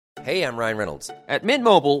Hey, I'm Ryan Reynolds. At Mint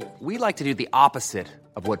Mobile, we like to do the opposite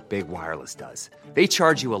of what Big Wireless does. They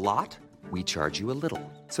charge you a lot, we charge you a little.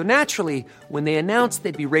 So naturally, when they announced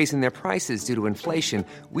they'd be raising their prices due to inflation,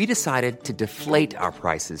 we decided to deflate our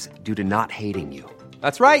prices due to not hating you.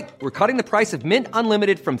 That's right. We're cutting the price of Mint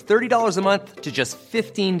Unlimited from $30 a month to just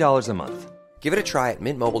 $15 a month. Give it a try at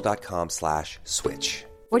mintmobile.com/switch.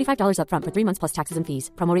 $45 up front for 3 months plus taxes and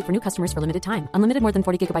fees. Promo rate for new customers for limited time. Unlimited more than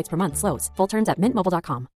 40 gigabytes per month. Slows full terms at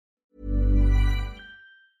mintmobile.com.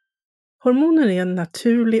 Hormoner är en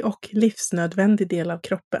naturlig och livsnödvändig del av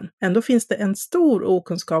kroppen. Ändå finns det en stor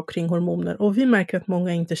okunskap kring hormoner och vi märker att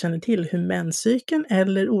många inte känner till hur menscykeln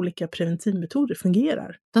eller olika preventivmetoder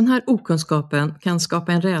fungerar. Den här okunskapen kan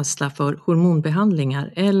skapa en rädsla för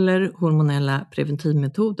hormonbehandlingar eller hormonella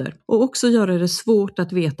preventivmetoder och också göra det svårt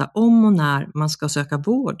att veta om och när man ska söka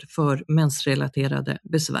vård för mensrelaterade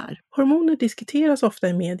besvär. Hormoner diskuteras ofta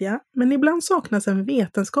i media, men ibland saknas en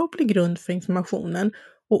vetenskaplig grund för informationen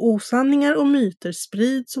och osanningar och myter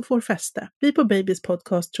sprids och får fäste. Vi på Babys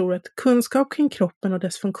podcast tror att kunskap kring kroppen och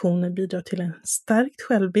dess funktioner bidrar till en stärkt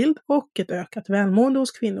självbild och ett ökat välmående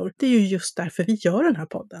hos kvinnor. Det är ju just därför vi gör den här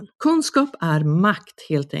podden. Kunskap är makt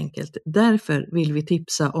helt enkelt. Därför vill vi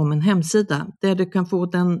tipsa om en hemsida där du kan få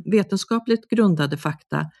den vetenskapligt grundade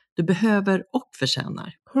fakta du behöver och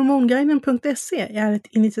förtjänar. Hormonguiden.se är ett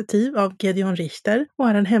initiativ av Gedeon Richter och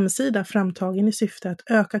är en hemsida framtagen i syfte att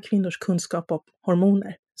öka kvinnors kunskap om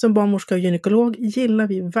hormoner. Som barnmorska och gynekolog gillar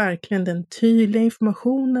vi verkligen den tydliga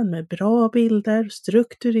informationen med bra bilder,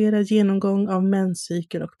 strukturerad genomgång av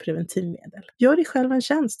menscykel och preventivmedel. Gör dig själv en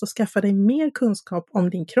tjänst och skaffa dig mer kunskap om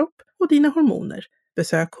din kropp och dina hormoner.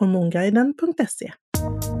 Besök hormonguiden.se.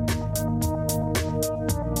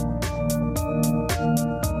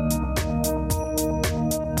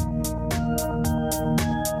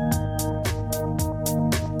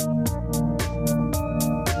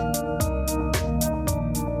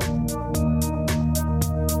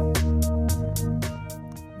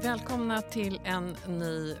 Välkomna till en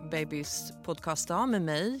ny Babys podcastdag med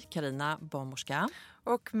mig, Carina, barnmorska.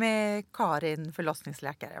 Och med Karin,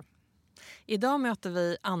 förlossningsläkare. Idag möter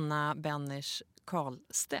vi Anna Benners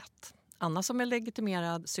Karlstedt. Anna som är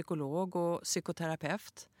legitimerad psykolog och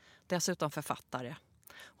psykoterapeut, dessutom författare.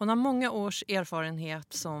 Hon har många års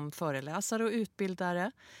erfarenhet som föreläsare och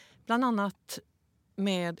utbildare, bland annat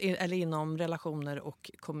inom relationer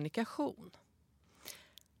och kommunikation.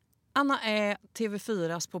 Anna är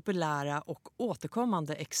TV4s populära och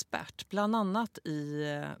återkommande expert, bland annat i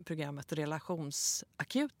programmet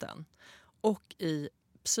Relationsakuten och i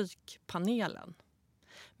Psykpanelen.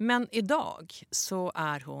 Men idag så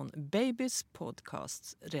är hon Babys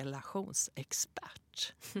podcasts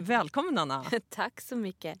relationsexpert. Välkommen Anna! Tack så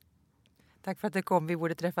mycket. Tack för att du kom, vi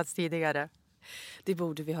borde träffats tidigare. Det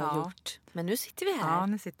borde vi ha gjort. Men nu sitter vi här. Ja,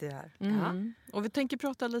 nu sitter vi här. Mm. Och vi tänker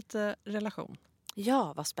prata lite relation.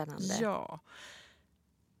 Ja, vad spännande. Ja.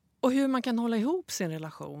 Och hur man kan hålla ihop sin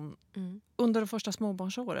relation under de första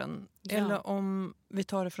småbarnsåren. Ja. Eller om vi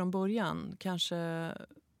tar det från början, kanske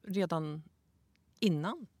redan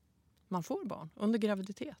innan man får barn, under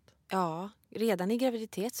graviditet. Ja, redan i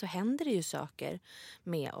graviditet så händer det ju saker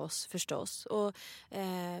med oss förstås. Och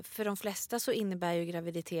för de flesta så innebär ju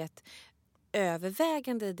graviditet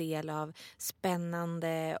övervägande del av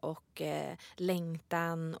spännande och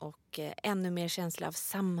längtan och ännu mer känsla av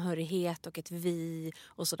samhörighet och ett vi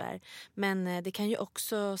och sådär. Men det kan ju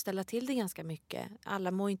också ställa till det ganska mycket.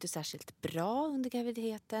 Alla mår inte särskilt bra under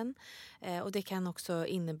graviditeten och det kan också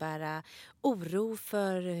innebära oro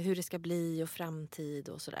för hur det ska bli och framtid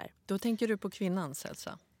och sådär. Då tänker du på kvinnans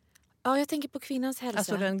hälsa? Ja, jag tänker på kvinnans hälsa.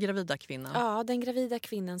 Alltså den gravida kvinnan? Ja, den gravida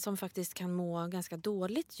kvinnan som faktiskt kan må ganska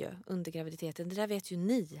dåligt ju under graviditeten. Det där vet ju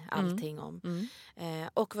ni allting om.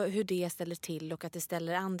 Och hur det ställer till och att det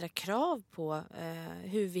ställer andra krav på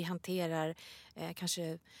hur vi hanterar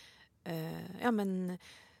kanske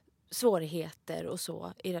svårigheter och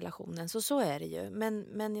så i relationen. Så är det ju.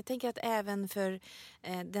 Men jag tänker att även för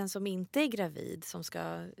den som inte är gravid, som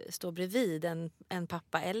ska stå bredvid en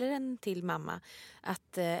pappa eller en till mamma,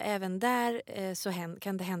 att även där så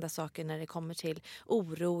kan det hända saker när det kommer till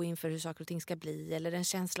oro inför hur saker och ting ska bli, eller en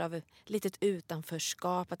känsla av litet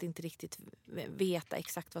utanförskap, att inte riktigt veta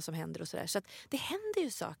exakt vad som händer och sådär. Så att det händer ju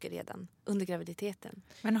saker redan under graviditeten.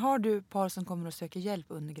 Men har du par som kommer och söker hjälp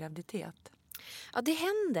under graviditet? Ja, det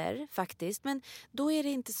händer faktiskt, men då är det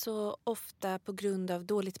inte så ofta på grund av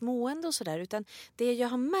dåligt mående och sådär, utan det jag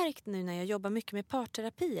har märkt nu när jag jobbar mycket med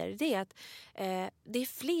parterapier, det är att det är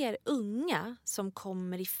fler unga som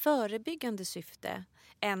kommer i förebyggande syfte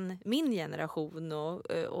än min generation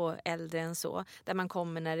och äldre än så. Där man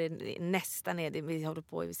kommer när det nästan är, vi håller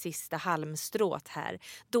på i sista halmstrået här.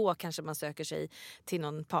 Då kanske man söker sig till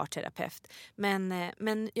någon parterapeut.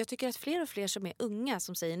 Men jag tycker att fler och fler som är unga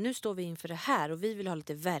som säger nu står vi inför det här och vi vill ha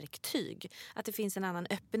lite verktyg. Att det finns en annan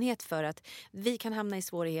öppenhet för att vi kan hamna i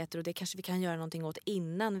svårigheter och det kanske vi kan göra någonting åt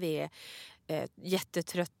innan vi är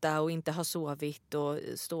jättetrötta och inte har sovit och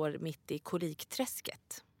står mitt i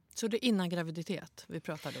kolikträsket. Så det är innan graviditet vi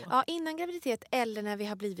pratar då? Ja, innan graviditet eller när vi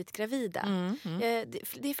har blivit gravida.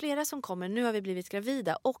 Det är flera som kommer. Nu har vi blivit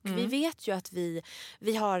gravida och vi vet ju att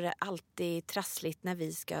vi har alltid trassligt när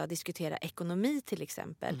vi ska diskutera ekonomi till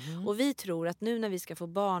exempel. Och vi tror att nu när vi ska få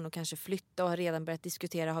barn och kanske flytta och har redan börjat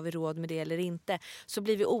diskutera har vi råd med det eller inte, så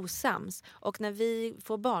blir vi osams. Och när vi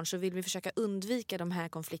får barn så vill vi försöka undvika de här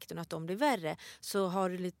konflikterna, att de blir värre. Så har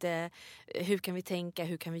du lite, hur kan vi tänka,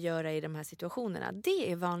 hur kan vi göra i de här situationerna?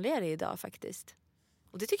 Det är vanligare idag faktiskt.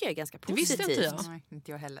 Och det tycker jag är ganska positivt. Det visste inte jag. Nej,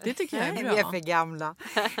 inte jag heller. Det tycker jag är bra. Vi är för gamla.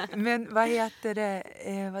 Men vad heter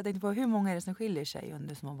det? Vad tänkte på, hur många är det som skiljer sig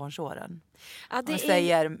under småbarnsåren? Ja, det man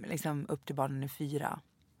säger liksom upp till barnen är 4.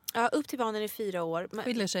 Ja, upp till barnen är 4 år.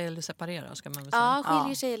 Skiljer sig eller separerar ska man väl säga. Ja,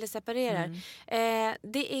 skiljer sig eller separerar.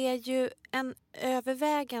 Det är ju en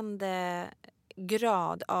övervägande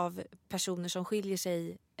grad av personer som skiljer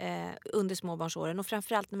sig under småbarnsåren och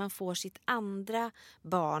framförallt när man får sitt andra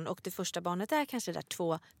barn och det första barnet är kanske där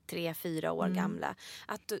 2, 3, 4 år gamla.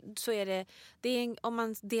 Att så är det om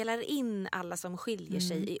man delar in alla som skiljer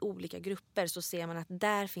sig i olika grupper så ser man att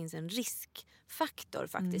där finns en riskfaktor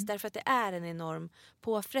faktiskt. Därför att det är en enorm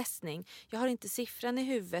påfrestning. Jag har inte siffran i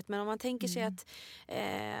huvudet, men om man tänker sig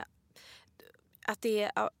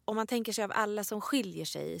om man tänker sig av alla som skiljer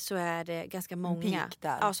sig så är det ganska många. En peak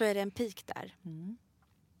där. Ja, så är det en peak där.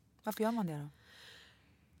 Varför gör man det då?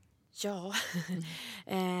 Ja,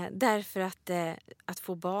 därför att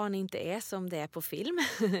få barn inte är som det är på film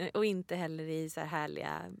och inte heller i så här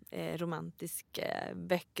härliga romantiska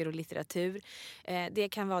böcker och litteratur. Det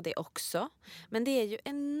kan vara det också. Men det är ju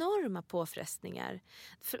enorma påfrestningar.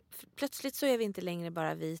 Plötsligt så är vi inte längre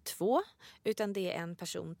bara vi 2 utan det är en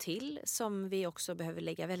person till som vi också behöver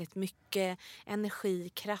lägga väldigt mycket energi,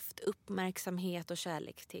 kraft, uppmärksamhet och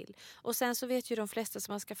kärlek till. Och sen så vet ju de flesta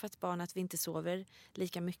som har skaffat barn att vi inte sover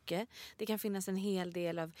lika mycket. Det kan finnas en hel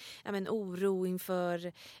del av oro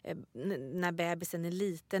inför när bebisen är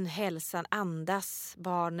liten, hälsan, andas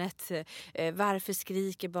barnet, varför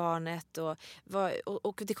skriker barnet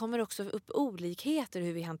och det kommer också upp olikheter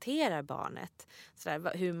hur vi hanterar barnet.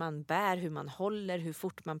 Sådär, hur man bär, hur man håller, hur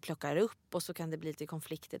fort man plockar upp och så kan det bli lite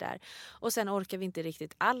konflikter där. Och sen orkar vi inte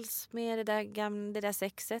riktigt alls med det där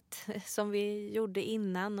sexet som vi gjorde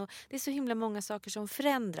innan och det är så himla många saker som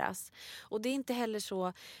förändras. Och det är inte heller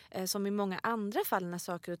så som i många andra fall när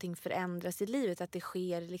saker och ting förändras i livet att det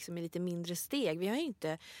sker liksom i lite mindre steg. Vi har ju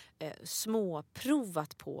inte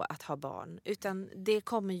småprovat på att ha barn utan det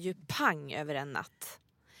kommer ju pang över en natt.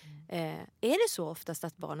 Är det så oftast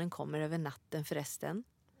att barnen kommer över natten förresten?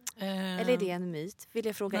 Eller är det en myt? Vill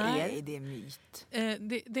jag fråga er? Nej, det är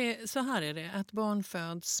myt. Så här är det, att barn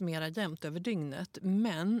föds mera jämnt över dygnet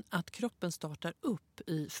men att kroppen startar upp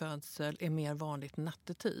i födsel är mer vanligt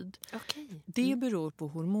nattetid. Okay. Det beror på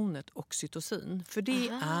hormonet oxytocin, för det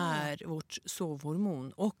är vårt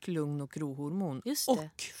sovhormon och lugn- och rohormon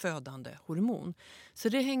och födande hormon. Så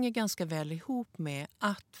det hänger ganska väl ihop med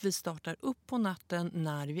att vi startar upp på natten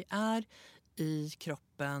när vi är i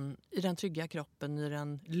kroppen, i den trygga kroppen, i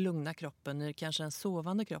den lugna kroppen, i kanske den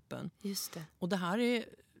sovande kroppen. Just det. Och det här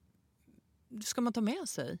ska man ta med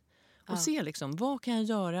sig och se liksom, vad kan jag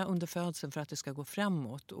göra under födseln för att det ska gå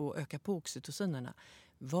framåt och öka på oxytocinerna.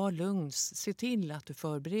 Var lugn, se till att du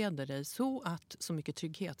förbereder dig så att så mycket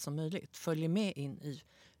trygghet som möjligt följer med in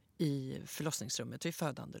i förlossningsrummet, i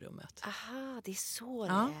födanderummet. Aha, det är så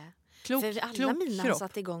det är. För alla klok mina kropp.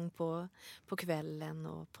 satt igång på kvällen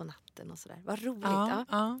och på natten och sådär. Vad roligt.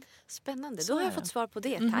 Ja. Spännande. Då har jag fått svar på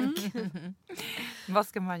det, tack. Vad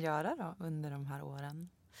ska man göra då under de här åren?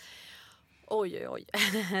 Oj.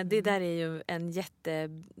 Det där är ju en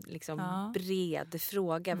bred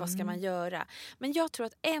fråga. Vad ska man göra? Men jag tror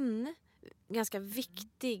att en ganska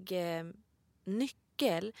viktig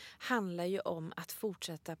nyckel handlar ju om att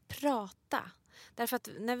fortsätta prata. Därför att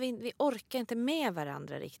när vi orkar inte med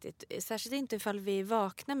varandra riktigt. Särskilt inte ifall vi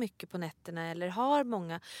vaknar mycket på nätterna eller har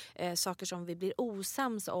många saker som vi blir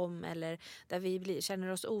osams om eller där vi känner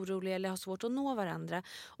oss oroliga eller har svårt att nå varandra.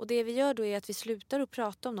 Och det vi gör då är att vi slutar att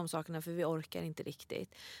prata om de sakerna för vi orkar inte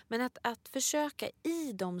riktigt. Men att försöka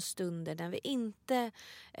i de stunder när vi inte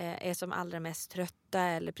är som allra mest trötta trötta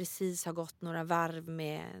eller precis har gått några varv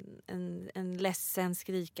med en ledsen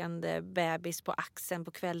skrikande bebis på axeln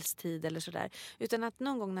på kvällstid eller sådär. Utan att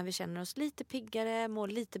någon gång när vi känner oss lite piggare, mår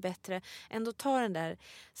lite bättre, ändå ta den där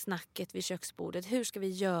snacket vid köksbordet. Hur ska vi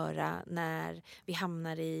göra när vi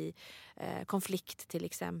hamnar i konflikt till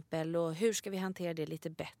exempel, och hur ska vi hantera det lite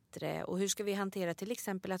bättre, och hur ska vi hantera till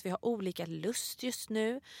exempel att vi har olika lust just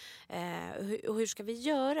nu, och hur ska vi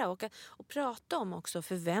göra, och prata om också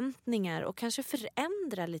förväntningar och kanske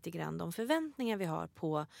förändra lite grann de förväntningar vi har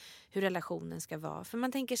på hur relationen ska vara. För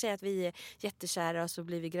man tänker sig att vi är jättekära och så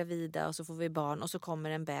blir vi gravida och så får vi barn och så kommer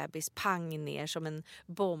en bebis pang ner som en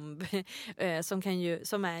bomb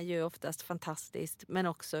som är ju oftast fantastiskt men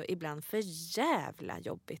också ibland för jävla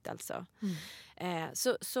jobbigt alltså.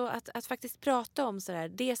 Så att faktiskt prata om sådär,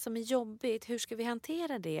 det som är jobbigt, hur ska vi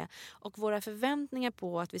hantera det, och våra förväntningar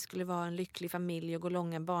på att vi skulle vara en lycklig familj och gå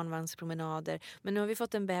långa barnvagnspromenader, men nu har vi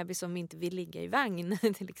fått en bebis som inte vill ligga i vagn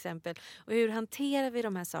till exempel, och hur hanterar vi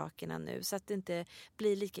de här sakerna nu så att det inte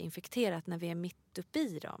blir lika infekterat när vi är mitt uppe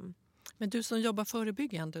i dem. Men du som jobbar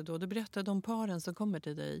förebyggande då, du berättade om paren som kommer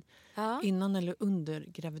till dig innan eller under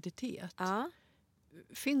graviditet. Ja.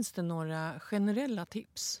 Finns det några generella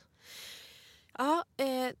tips? Ja,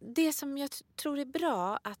 det som jag tror är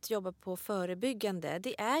bra att jobba på förebyggande,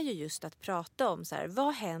 det är ju just att prata om så här,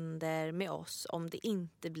 vad händer med oss om det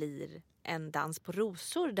inte blir en dans på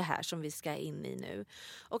rosor det här som vi ska in i nu.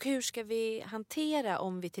 Och hur ska vi hantera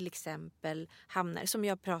om vi till exempel hamnar, som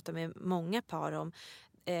jag pratar med många par om,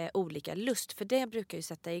 olika lust, för det brukar ju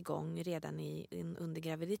sätta igång redan under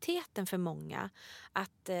graviditeten för många.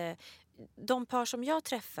 Att de par som jag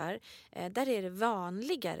träffar, där är det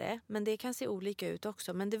vanligare, men det kan se olika ut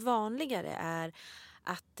också, men det vanligare är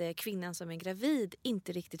att kvinnan som är gravid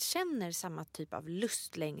inte riktigt känner samma typ av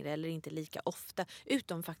lust längre eller inte lika ofta,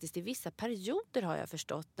 utom faktiskt i vissa perioder har jag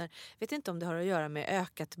förstått. Vet inte om det har att göra med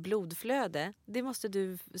ökat blodflöde, det måste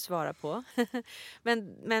du svara på.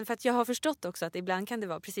 men för att jag har förstått också att ibland kan det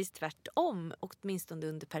vara precis tvärtom, åtminstone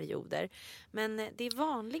under perioder. Men det är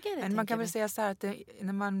vanligare. Men man kan väl säga så här att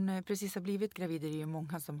när man precis har blivit gravid är det ju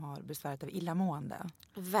många som har besväret av illamående.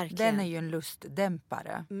 Verkligen. Den är ju en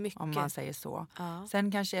lustdämpare, mycket. om man säger så. Ja.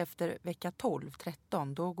 Sen kanske efter vecka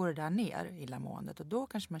 12-13 då går det där ner, illamåendet, och då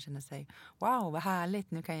kanske man känner sig wow, vad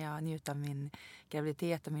härligt, nu kan jag njuta av min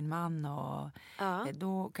graviditet och min man, och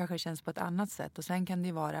då kanske det känns på ett annat sätt. Och sen kan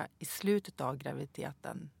det vara i slutet av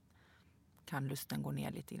graviditeten kan lusten gå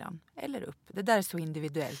ner lite grann. Eller upp. Det där är så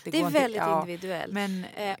individuellt. Det är väldigt individuellt. Men,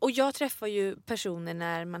 och jag träffar ju personer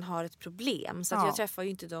när man har ett problem. Så att jag träffar ju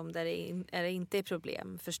inte dem där det inte är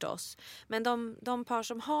problem förstås. Men de par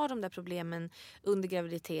som har de där problemen under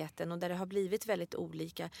graviditeten och där det har blivit väldigt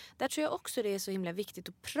olika. Där tror jag också det är så himla viktigt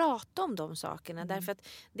att prata om de sakerna. Därför att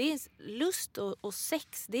det är lust och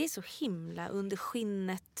sex, det är så himla under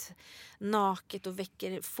skinnet, naket och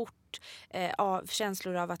väcker fort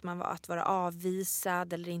känslor av att vara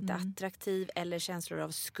avvisad eller inte attraktiv, eller känslor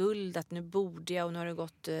av skuld, att nu borde jag och nu har det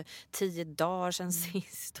gått 10 dagar sedan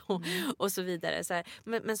sist och så vidare. Så här.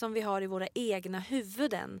 Men som vi har i våra egna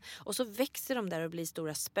huvuden, och så växer de där och blir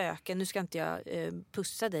stora spöken. Nu ska inte jag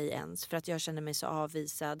pussa dig ens för att jag känner mig så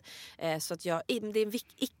avvisad, så att det är en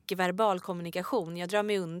icke-verbal kommunikation. Jag drar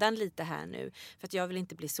mig undan lite här nu för att jag vill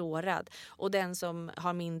inte bli sårad, och den som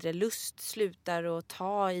har mindre lust slutar att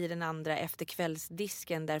ta i den andra efter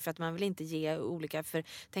kvällsdisken därför att man vill inte ge olika, för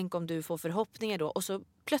tänk om du får förhoppningar då, och så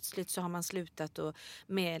plötsligt så har man slutat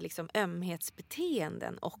med liksom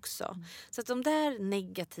ömhetsbeteenden också. Så att de där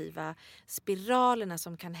negativa spiralerna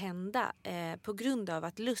som kan hända på grund av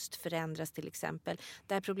att lust förändras till exempel,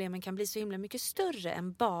 där problemen kan bli så himla mycket större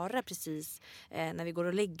än bara precis när vi går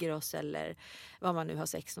och lägger oss eller vad man nu har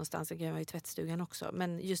sex någonstans, det kan vara i tvättstugan också,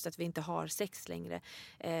 men just att vi inte har sex längre.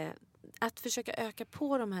 Att försöka öka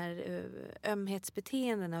på de här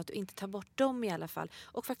ömhetsbeteendena och inte ta bort dem i alla fall.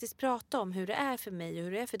 Och faktiskt prata om hur det är för mig och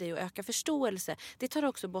hur det är för dig och öka förståelse. Det tar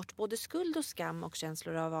också bort både skuld och skam och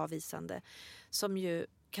känslor av avvisande, som ju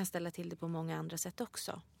kan ställa till det på många andra sätt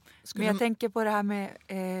också. Men jag tänker på det här med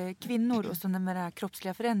kvinnor och så med de här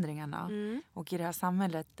kroppsliga förändringarna och i det här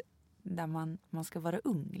samhället där man ska vara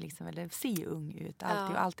ung liksom, eller se ung ut,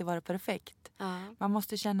 alltid vara perfekt. Man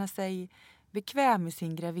måste känna sig bekväm i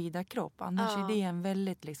sin gravida kropp, annars är det en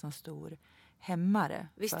väldigt liksom stor hämmare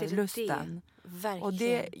för lusten. Verkligen.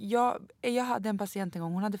 Och jag hade en patient en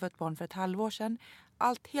gång, hon hade fött barn för ett halvår sedan,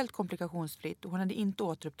 allt helt komplikationsfritt, och hon hade inte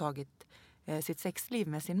återupptagit sitt sexliv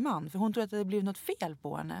med sin man, för hon trodde att det blev något fel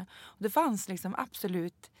på henne. Och det fanns liksom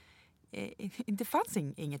absolut det fanns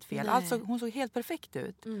inget fel. Alltså hon såg helt perfekt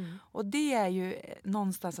ut. Och det är ju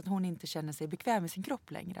någonstans att hon inte känner sig bekväm i sin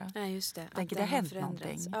kropp längre. Ja, just det. Tänker det har hänt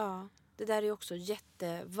någonting. Ja. det där är också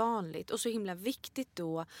jättevanligt. Och så himla viktigt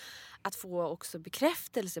då att få också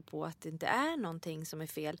bekräftelse på att det inte är någonting som är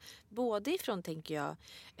fel. Både ifrån, tänker jag,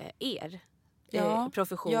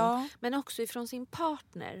 profession. Men också ifrån sin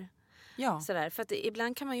partner. Ja. Sådär, för att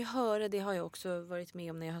ibland kan man ju höra, det har jag också varit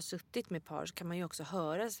med om när jag har suttit med par, så kan man ju också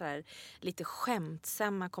höra sådär lite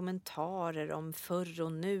skämtsamma kommentarer om förr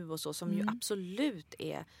och nu och så, som ju absolut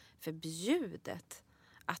är förbjudet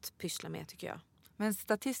att pyssla med, tycker jag. Men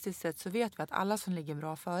statistiskt sett så vet vi att alla som ligger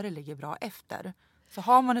bra före ligger bra efter. Så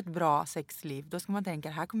har man ett bra sexliv, då ska man tänka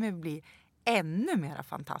att här kommer det bli ännu mer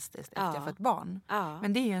fantastiskt efter att få ett barn. Ja.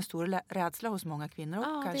 Men det är ju en stor rädsla hos många kvinnor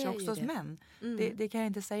och kanske också hos män. Det kan jag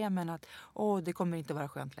inte säga, men att det kommer inte vara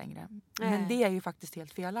skönt längre. Men det är ju faktiskt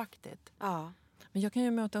helt felaktigt. Ja. Men jag kan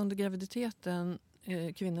ju möta under graviditeten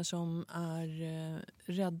kvinnor som är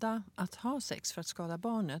rädda att ha sex för att skada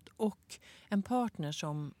barnet, och en partner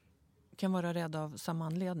som kan vara rädd av samma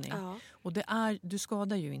anledning. Ja. Och du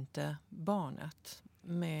skadar ju inte barnet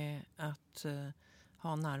med att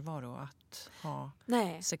ha närvaro, att ha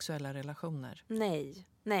sexuella relationer.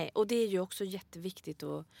 Nej, och det är ju också jätteviktigt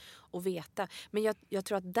att veta. Men jag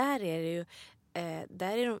tror att där är det ju,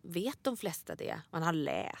 vet de flesta det. Man har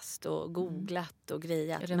läst och googlat och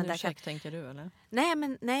grejat. Är det en ursäkt, tänker du, eller?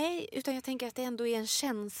 Nej, utan jag tänker att det ändå är en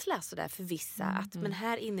känsla så där för vissa. Att men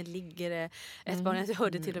här inne ligger det ett barn. Jag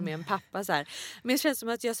hörde till och med en pappa så här. Men det känns som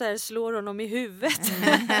att jag så här slår honom i huvudet.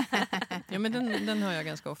 Ja, men den hör jag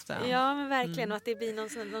ganska ofta. Ja, men verkligen. Och att det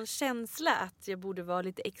blir någon känsla att jag borde vara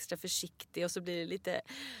lite extra försiktig. Och så blir det lite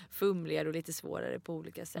fumligare och lite svårare på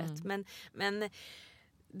olika sätt. Men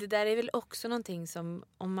det där är väl också någonting som,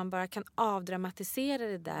 om man bara kan avdramatisera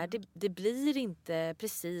det där, det blir inte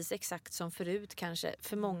precis exakt som förut kanske.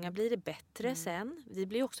 För många blir det bättre sen. Det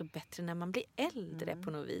blir också bättre när man blir äldre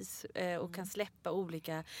på något vis. Och kan släppa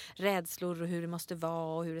olika rädslor och hur det måste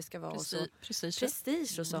vara och hur det ska vara.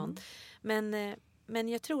 Prestige och sånt. Men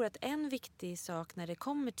jag tror att en viktig sak när det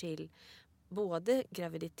kommer till både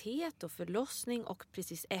graviditet och förlossning och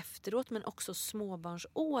precis efteråt, men också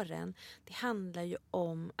småbarnsåren, det handlar ju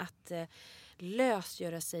om att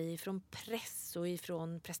lösgöra sig från press och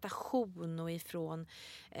ifrån prestation och ifrån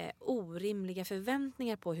orimliga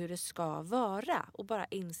förväntningar på hur det ska vara, och bara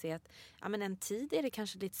inse att en tid är det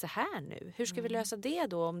kanske lite så här nu. Hur ska vi lösa det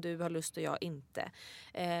då om du har lust och jag inte?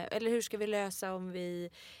 Eller hur ska vi lösa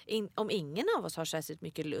om ingen av oss har särskilt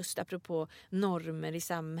mycket lust, apropå normer i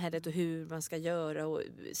samhället och hur man ska göra och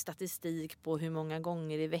statistik på hur många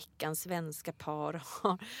gånger i veckan svenska par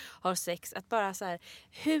har sex. Att bara så här,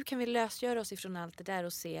 hur kan vi lösgöra oss ifrån allt det där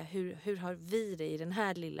och se hur har vi det i den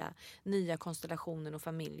här lilla nya konstellationen och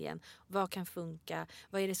familjen? Vad kan funka?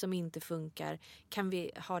 Vad är det som inte funkar? Kan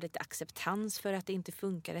vi ha lite acceptans för att det inte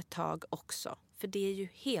funkar ett tag också? För det är ju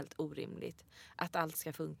helt orimligt att allt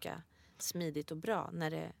ska funka smidigt och bra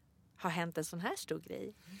när det har hänt en sån här stor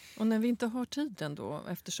grej. Och när vi inte har tiden då,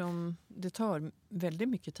 eftersom det tar väldigt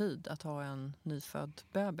mycket tid att ha en nyfödd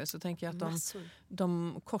bebis, så tänker jag att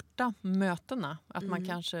de korta mötena, att man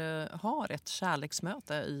kanske har ett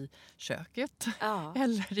kärleksmöte i köket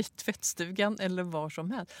eller i tvättstugan eller var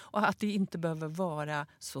som helst. Och att det inte behöver vara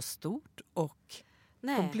så stort och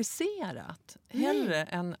komplicerat. Hellre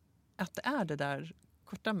än att det är det där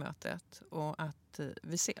korta mötet och att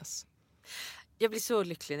vi ses. Jag blir så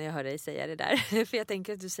lycklig när jag hör dig säga det där. För jag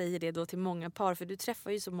tänker att du säger det då till många par. För du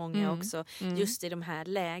träffar ju så många också just i de här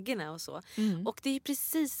lägena och så. Och det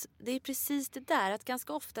är precis det där. Att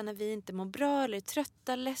ganska ofta när vi inte mår bra eller är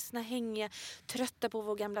trötta, ledsna, hängiga, trötta på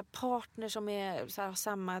vår gamla partner som är så här,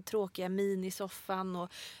 samma tråkiga minisoffan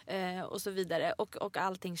och så vidare. Och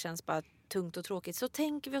allting känns bara tungt och tråkigt, så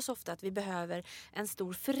tänker vi oss ofta att vi behöver en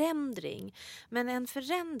stor förändring. Men en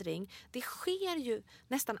förändring, det sker ju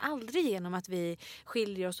nästan aldrig genom att vi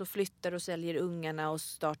skiljer oss och flyttar och säljer ungarna och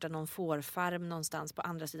startar någon fårfarm någonstans på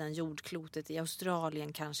andra sidan jordklotet, i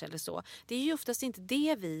Australien kanske eller så. Det är ju oftast inte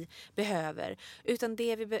det vi behöver, utan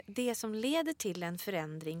det som leder till en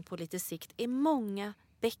förändring på lite sikt är många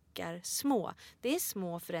bäckar små. Det är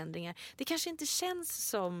små förändringar. Det kanske inte känns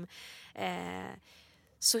som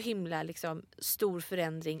så himla stor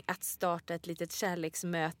förändring att starta ett litet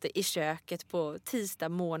kärleksmöte i köket på tisdag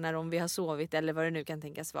morgnar om vi har sovit eller vad det nu kan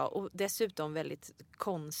tänkas vara. Och dessutom väldigt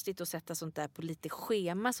konstigt att sätta sånt där på lite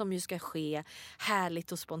schema som ju ska ske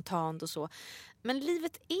härligt och spontant och så. Men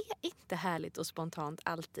livet är inte härligt och spontant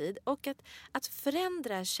alltid. Och att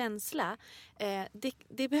förändra känsla,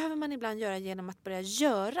 det behöver man ibland göra genom att börja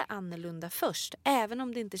göra annorlunda först. Även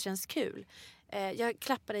om det inte känns kul. Jag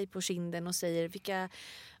klappar dig på kinden och säger vilka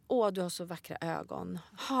åh du har så vackra ögon.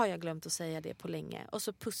 Har jag glömt att säga det på länge? Och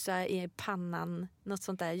så pussa i pannan, något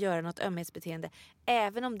sånt där, göra något ömhetsbeteende.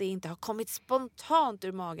 Även om det inte har kommit spontant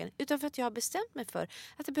ur magen. Utan för att jag har bestämt mig för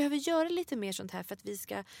att jag behöver göra lite mer sånt här för att vi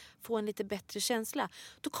ska få en lite bättre känsla.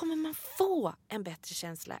 Då kommer man få en bättre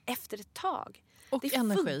känsla efter ett tag. Och det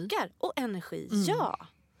energi. Funkar. Och energi, ja.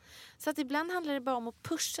 Så att ibland handlar det bara om att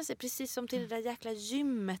pusha sig, precis som till det där jäkla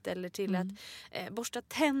gymmet eller till att borsta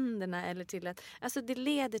tänderna eller till att, alltså det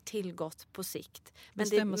leder till gott på sikt. Men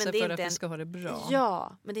Bestämma sig det är för inte att vi ska ha det bra.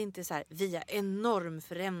 Ja, men det är inte så här via enorm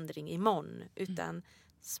förändring imorgon, utan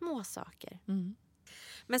små saker.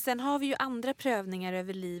 Men sen har vi ju andra prövningar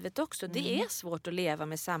över livet också. Det är svårt att leva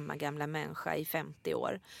med samma gamla människa i 50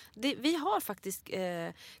 år. Vi har faktiskt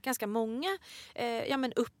ganska många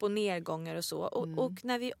upp- och nedgångar och så. Och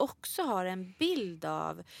när vi också har en bild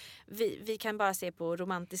av, vi kan bara se på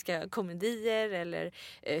romantiska komedier eller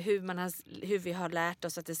hur vi har lärt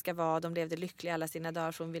oss att det ska vara. De levde lyckliga alla sina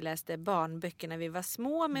dagar från vi läste barnböcker när vi var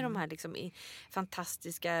små med de här liksom,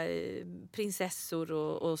 fantastiska prinsessor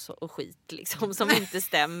och skit liksom, som inte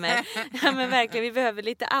stämmer. Ja, men verkligen, vi behöver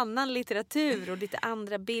lite annan litteratur och lite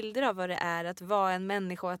andra bilder av vad det är att vara en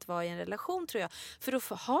människa och att vara i en relation, tror jag. För att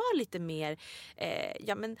få ha lite mer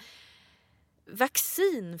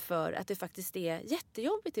vaccin för att det faktiskt är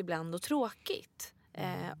jättejobbigt ibland och tråkigt.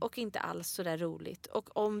 Och inte alls så där roligt.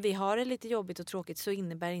 Och om vi har det lite jobbigt och tråkigt så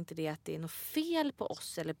innebär inte det att det är något fel på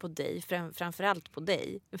oss eller på dig. Framförallt på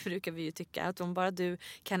dig. För brukar vi ju tycka att om bara du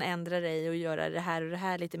kan ändra dig och göra det här och det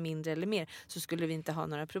här lite mindre eller mer, så skulle vi inte ha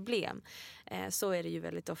några problem. Så är det ju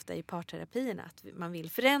väldigt ofta i parterapierna, att man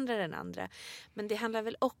vill förändra den andra. Men det handlar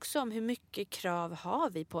väl också om hur mycket krav har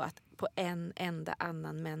vi på en enda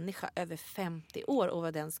annan människa över 50 år och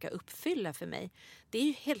vad den ska uppfylla för mig. Det är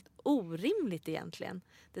ju helt orimligt egentligen.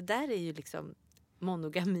 Det där är ju liksom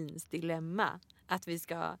monogamins dilemma. Att vi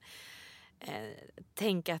ska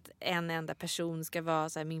tänka att en enda person ska vara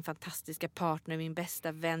så här, min fantastiska partner, min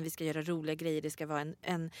bästa vän. Vi ska göra roliga grejer. Det ska vara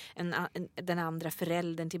den andra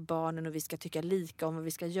föräldern till barnen och vi ska tycka lika om vad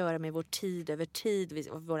vi ska göra med vår tid över tid.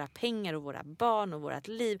 Våra pengar och våra barn och vårt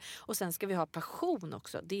liv. Och sen ska vi ha passion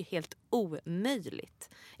också. Det är helt omöjligt.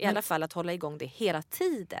 I alla fall att hålla igång det hela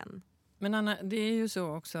tiden. Men Anna, det är ju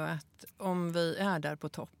så också att om vi är där på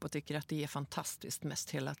topp och tycker att det är fantastiskt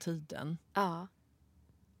mest hela tiden. Ja.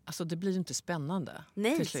 Alltså det blir ju inte spännande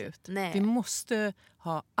till slut. Nej. Vi måste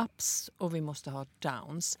ha ups och vi måste ha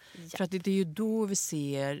downs. Ja. För att det är ju då vi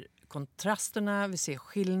ser kontrasterna, vi ser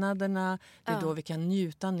skillnaderna. Det är då vi kan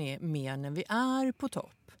njuta mer när vi är på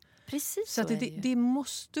topp. Precis så att det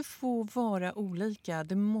måste få vara olika.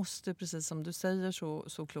 Det måste, precis som du säger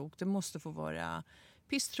så klokt, det måste få vara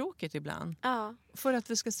pisstråkigt ibland. Ja. För att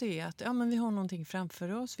vi ska se att men vi har någonting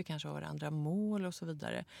framför oss. Vi kanske har andra mål och så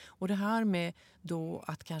vidare. Och det här med då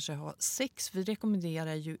att kanske ha sex. Vi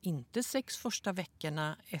rekommenderar ju inte 6 första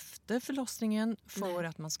veckorna efter förlossningen för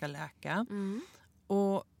att man ska läka.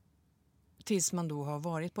 Och tills man då har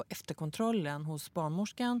varit på efterkontrollen hos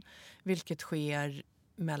barnmorskan. Vilket sker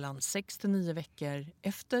mellan 6 till 9 veckor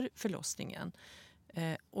efter förlossningen.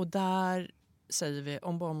 Och där säger vi,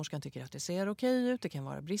 om barnmorskan tycker att det ser okej ut, det kan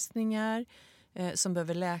vara bristningar som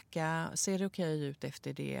behöver läka, ser det okej ut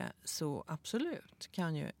efter det, så absolut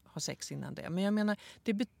kan ju ha sex innan det. Men jag menar,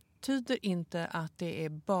 det betyder inte att det är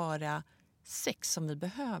bara sex som vi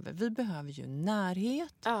behöver. Vi behöver ju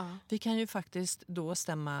närhet. Ja. Vi kan ju faktiskt då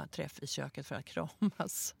stämma träff i köket för att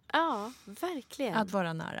kramas. Ja, verkligen. Att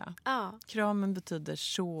vara nära. Ja. Kramen betyder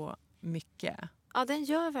så mycket. Ja, den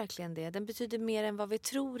gör verkligen det. Den betyder mer än vad vi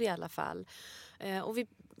tror i alla fall. Och vi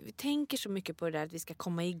tänker så mycket på det där att vi ska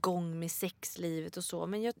komma igång med sexlivet och så.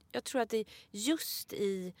 Men jag tror att det just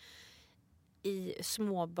i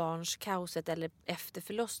småbarnskaoset eller efter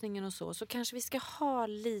förlossningen och så kanske vi ska ha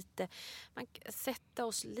lite, sätta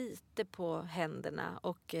oss lite på händerna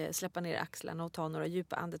och släppa ner axlarna och ta några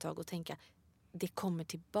djupa andetag och tänka, det kommer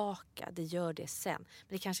tillbaka, det gör det sen.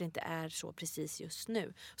 Men det kanske inte är så precis just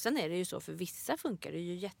nu. Och sen är det ju så, för vissa funkar det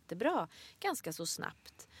ju jättebra ganska så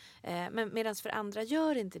snabbt. Men medan för andra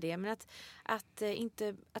gör inte det. Men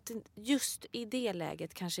att just i det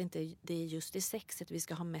läget kanske inte det är just i sexet vi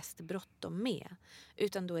ska ha mest bråttom med.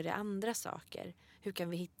 Utan då är det andra saker. Hur kan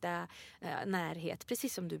vi hitta närhet,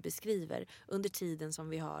 precis som du beskriver, under tiden som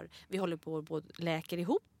vi håller på och läker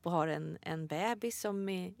ihop och har en bebis som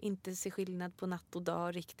inte ser skillnad på natt och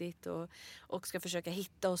dag riktigt och ska försöka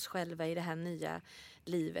hitta oss själva i det här nya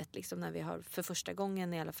livet, liksom när vi har för första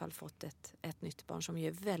gången i alla fall fått ett nytt barn som ju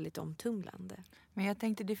är väldigt omtumlande. Men jag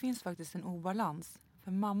tänkte, det finns faktiskt en obalans.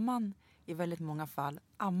 För mamman i väldigt många fall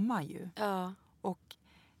ammar ju. Ja. Och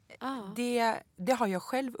det har jag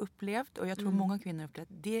själv upplevt och jag tror många kvinnor upplevt.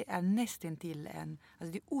 Det är nästintill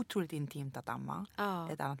alltså det är otroligt intimt att amma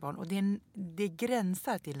ett annat barn. Och det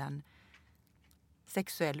gränsar till en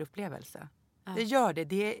sexuell upplevelse. Det gör det.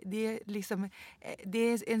 Det är liksom, det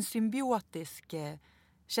är en symbiotisk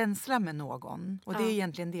känsla med någon. Och det är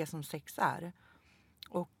egentligen det som sex är.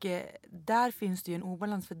 Och där finns det ju en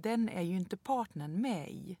obalans, för den är ju inte partnern med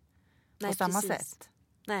i på samma sätt.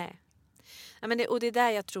 Nej. Ja, men och det är där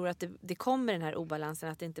jag tror att det kommer den här obalansen,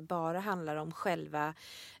 att det inte bara handlar om själva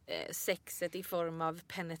sexet i form av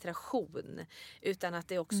penetration, utan att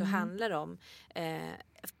det också handlar om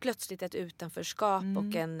plötsligt ett utanförskap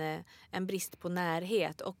och en brist på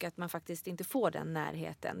närhet, och att man faktiskt inte får den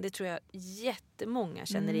närheten. Det tror jag jättemånga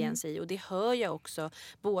känner igen sig i, och det hör jag också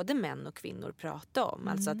både män och kvinnor prata om.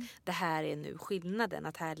 Alltså att det här är nu skillnaden,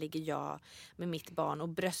 att här ligger jag med mitt barn och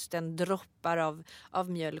brösten droppar av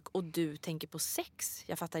mjölk och du tänker på sex.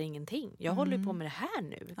 Jag fattar ingenting. Jag håller ju på med det här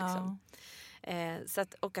nu. Liksom. Så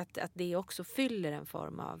att det också fyller en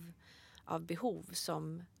form av behov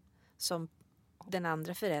som den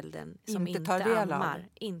andra föräldern som inte ammar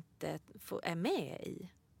inte är med i.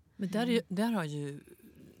 Men där har ju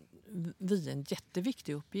vi en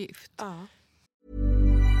jätteviktig uppgift. Ja.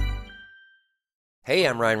 Hey,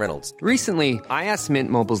 I'm Ryan Reynolds. Recently, I asked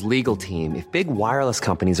Mint Mobile's legal team if big wireless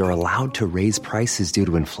companies are allowed to raise prices due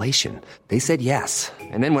to inflation. They said yes.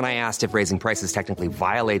 And then when I asked if raising prices technically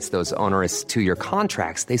violates those onerous 2-year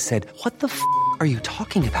contracts, they said, "What the f*** are you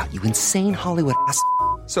talking about, you insane Hollywood ass?"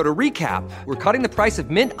 So to recap, we're cutting the price of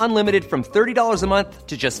Mint Unlimited from $30 a month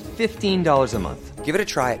to just $15 a month. Give it a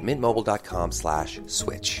try at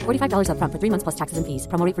mintmobile.com/switch. $45 up front for 3 months plus taxes and fees.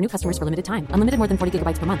 Promo rate for new customers for limited time. Unlimited more than 40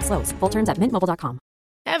 gigabytes per month. Slows full terms at mintmobile.com.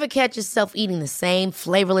 Ever catch yourself eating the same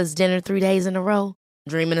flavorless dinner 3 days in a row?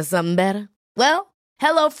 Dreaming of something better? Well,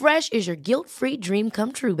 HelloFresh is your guilt-free dream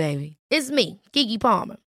come true, baby. It's me, Keke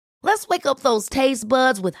Palmer. Let's wake up those taste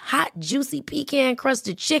buds with hot, juicy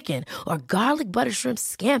pecan-crusted chicken or garlic butter shrimp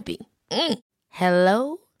scampi.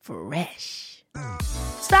 Hello Fresh.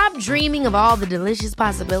 Stop dreaming of all the delicious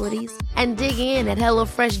possibilities and dig in at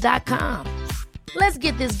HelloFresh.com. Let's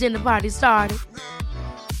get this dinner party started.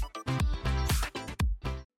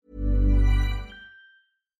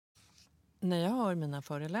 När jag har mina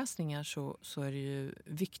föreläsningar så är det ju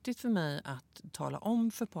viktigt för mig att tala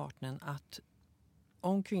om för partnern att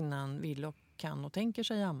om kvinnan vill och kan och tänker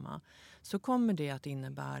sig amma, så kommer det att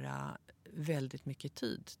innebära väldigt mycket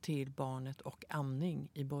tid till barnet och amning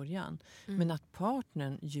i början. Men att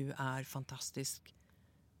partnern ju är fantastiskt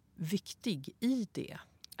viktig i det.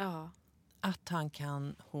 Ja. Att han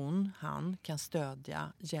kan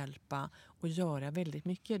stödja, hjälpa och göra väldigt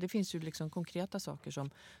mycket. Det finns ju liksom konkreta saker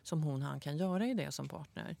som han kan göra i det som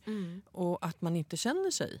partner. Och att man inte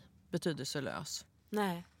känner sig betydelselös.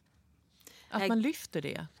 Nej. Att man lyfter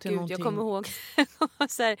det till någonting. Jag kommer ihåg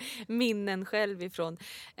så här, minnen själv ifrån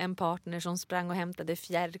en partner som sprang och hämtade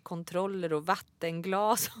fjärrkontroller och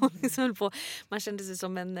vattenglas. Och liksom på. Man kände sig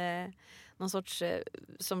som någon sorts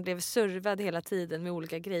som blev servad hela tiden med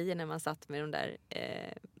olika grejer när man satt med de där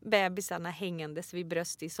bebisarna hängandes vid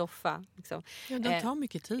bröst i soffa. Liksom. Ja, de tar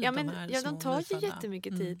mycket tid. De tar ju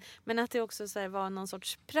jättemycket tid. Men att det också så här, var någon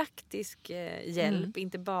sorts praktisk hjälp.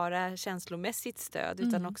 Inte bara känslomässigt stöd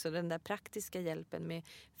utan också den där praktiska hjälpen med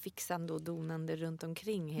fixande och donande runt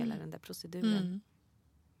omkring hela den där proceduren.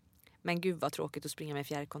 Men gud vad tråkigt att springa med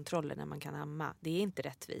fjärrkontroller när man kan amma. Det är inte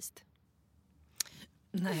rättvist.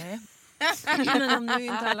 Nej. Men om nu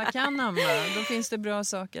inte alla kan amma, då finns det bra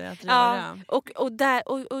saker att göra.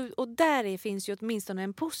 Och där finns ju åtminstone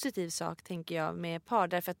en positiv sak, tänker jag, med par.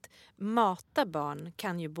 Därför att mata barn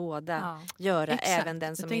kan ju båda göra. Exakt. Även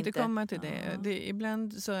den som inte... Jag tänkte komma till det.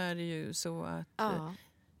 Ibland så är det ju så att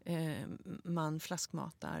man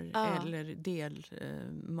flaskmatar eller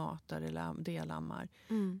delmatar eller delammar.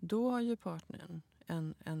 Då har ju partnern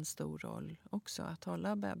en stor roll också att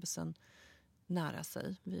hålla bebisen nära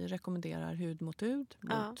sig. Vi rekommenderar hud mot hud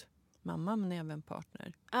mot mamma, men även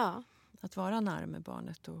partner. Ja. Att vara nära med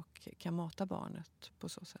barnet och kan mata barnet på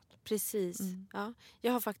så sätt. Precis. Ja.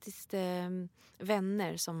 Jag har faktiskt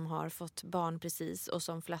vänner som har fått barn precis och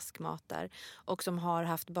som flaskmatar och som har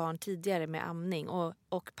haft barn tidigare med amning.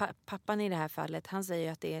 Och pappan i det här fallet, han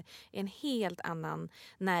säger att det är en helt annan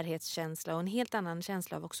närhetskänsla och en helt annan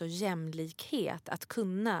känsla av också jämlikhet. Att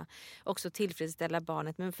kunna också tillfredsställa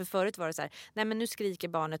barnet. Men för förut var det så här, nej men nu skriker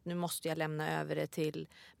barnet, nu måste jag lämna över det till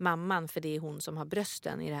mamman för det är hon som har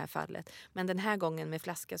brösten i det här fallet. Men den här gången med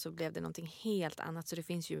flaska så blev det någonting helt annat. Så det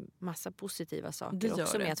finns ju massa positiva saker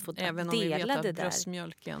också med att få även dela det där. Även om vi vet att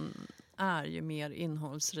bröstmjölken är ju mer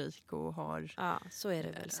innehållsrik och har så är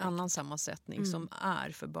det väl annan sammansättning som är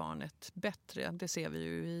för barnet bättre. Det ser vi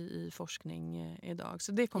ju i forskning idag.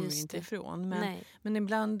 Så det kommer vi inte ifrån. Men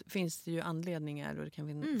ibland finns det ju anledningar och det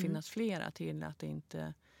kan finnas flera till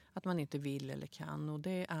att man inte vill eller kan. Och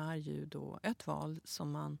det är ju då ett val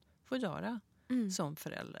som man får göra som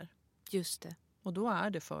förälder. Just det. Och då är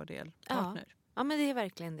det fördel partner. Ja, men det är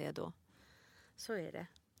verkligen det då. Så är det.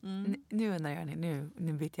 Nu undrar jag,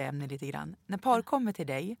 nu byter jag ämne lite grann. När par kommer till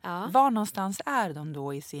dig, var någonstans är de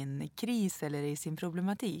då i sin kris eller i sin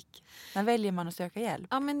problematik? När väljer man att söka hjälp?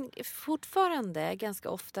 Ja, men fortfarande ganska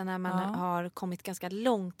ofta när man har kommit ganska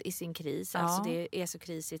långt i sin kris. Alltså det är så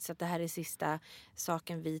krisigt så att det här är sista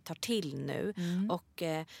saken vi tar till nu. Och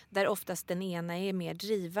där oftast den ena är mer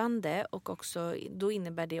drivande och också, då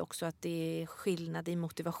innebär det också att det är skillnad i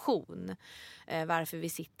motivation. Varför vi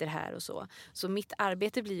sitter här och så. Så mitt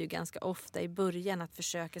arbete blir ju ganska ofta i början att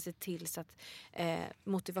försöka se till så att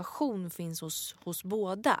motivation finns hos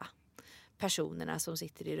båda personerna som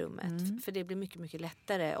sitter i rummet. För det blir mycket, mycket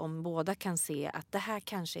lättare om båda kan se att det här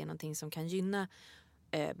kanske är någonting som kan gynna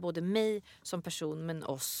både mig som person men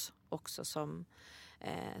oss också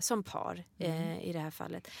som par i det här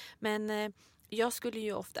fallet. Men jag skulle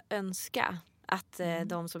ju ofta önska att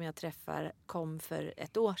de som jag träffar kom för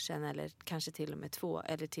 1 år sedan eller kanske till och med 2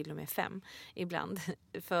 eller till och med 5 ibland.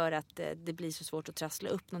 För att det blir så svårt att trassla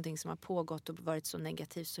upp någonting som har pågått och varit så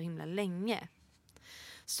negativt så himla länge.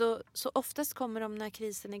 Så oftast kommer de när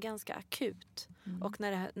krisen är ganska akut. Och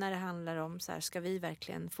när det handlar om så här, ska vi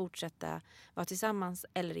verkligen fortsätta vara tillsammans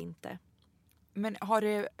eller inte? Men är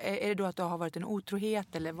det då att det har varit en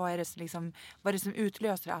otrohet eller vad är det som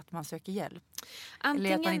utlöser att man söker hjälp?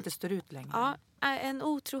 Eller att man inte står ut längre? Ja, en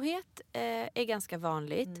otrohet är ganska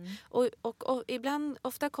vanligt. Och ibland,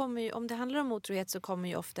 ofta kommer ju, om det handlar om otrohet så kommer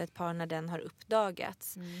ju ofta ett par när den har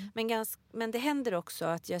uppdagats. Men det händer också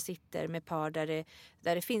att jag sitter med par där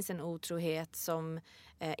det finns en otrohet som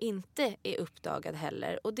inte är uppdagad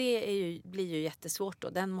heller. Och det blir ju jättesvårt då.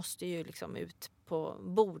 Den måste ju liksom ut på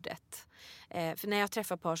bordet. För när jag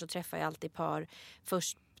träffar par så träffar jag alltid par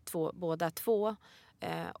först båda två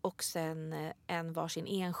och sen en varsin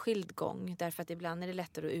enskild gång. Därför att ibland är det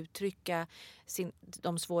lättare att uttrycka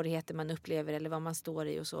de svårigheter man upplever eller vad man står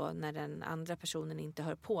i och så när den andra personen inte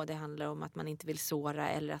hör på. Det handlar om att man inte vill såra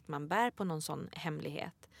eller att man bär på någon sån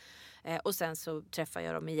hemlighet. Och sen så träffar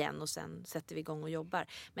jag dem igen och sen sätter vi igång och jobbar.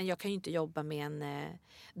 Men jag kan ju inte jobba med en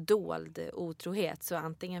dold otrohet. Så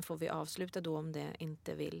antingen får vi avsluta då om det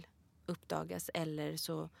inte vill uppdagas eller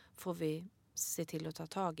så får vi se till att ta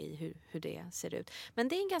tag i hur det ser ut. Men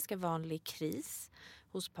det är en ganska vanlig kris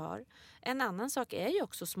hos par. En annan sak är ju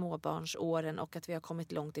också småbarnsåren och att vi har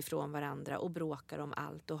kommit långt ifrån varandra och bråkar om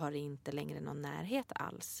allt och har inte längre någon närhet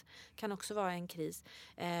alls. Kan också vara en kris.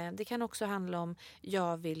 Det kan också handla om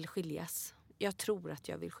jag vill skiljas. Jag tror att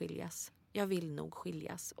jag vill skiljas. Jag vill nog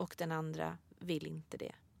skiljas och den andra vill inte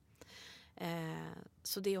det.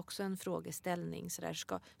 Så det är också en frågeställning. Så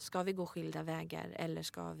där, ska vi gå skilda vägar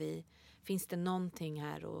eller finns det någonting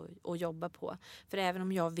här att jobba på? För även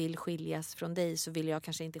om jag vill skiljas från dig så vill jag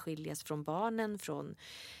kanske inte skiljas från barnen, från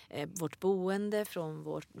vårt boende, från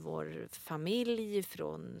vår familj,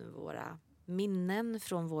 från våra minnen,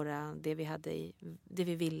 från det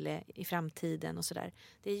vi ville i framtiden och sådär.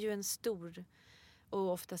 Det är ju en stor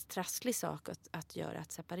och oftast trasslig sak att göra,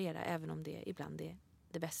 att separera, även om det ibland är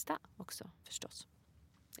det bästa också förstås.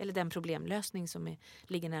 Eller den problemlösning som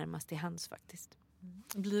ligger närmast till hands faktiskt.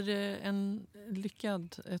 Blir det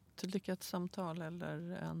ett lyckat samtal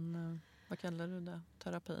eller vad kallar du det,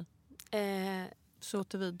 terapi? Så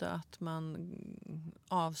tillvida att man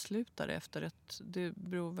avslutar efter det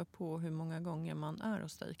beror väl på hur många gånger man är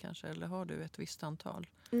hos dig kanske, eller har du ett visst antal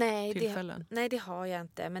tillfällen? Nej, det har jag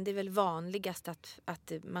inte, men det är väl vanligast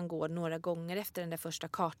att man går några gånger efter den där första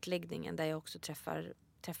kartläggningen där jag också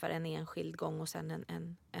träffar en enskild gång och sen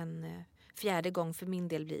en fjärde gång för min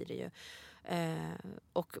del blir det ju.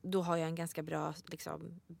 Och då har jag en ganska bra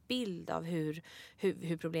bild av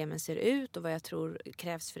hur problemen ser ut och vad jag tror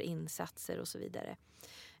krävs för insatser och så vidare.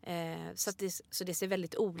 Så det ser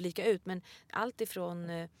väldigt olika ut, men allt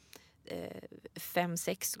ifrån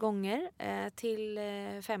 5-6 gånger till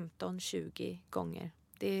 15-20 gånger.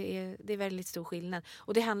 Det är väldigt stor skillnad.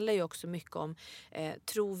 Och det handlar ju också mycket om,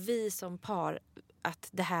 tror vi som par att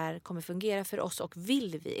det här kommer fungera för oss och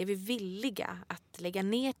är vi villiga att lägga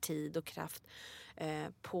ner tid och kraft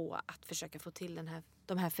på att försöka få till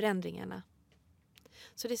de här förändringarna.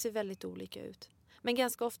 Så det ser väldigt olika ut. Men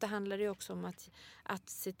ganska ofta handlar det också om att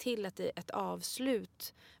se till att ett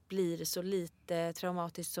avslut blir så lite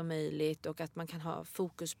traumatiskt som möjligt och att man kan ha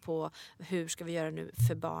fokus på hur ska vi göra nu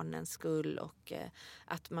för barnens skull och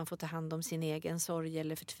att man får ta hand om sin egen sorg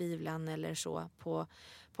eller förtvivlan eller så på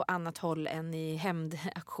annat håll än i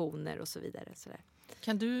hämndaktioner och så vidare. Så där.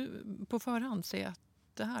 Kan du på förhand se att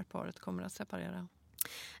det här paret kommer att separera?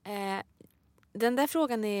 Den där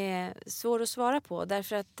frågan är svår att svara på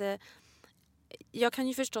därför att jag kan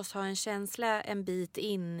ju förstås ha en känsla en bit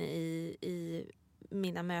in i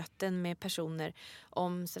mina möten med personer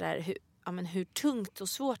om sådär hur tungt och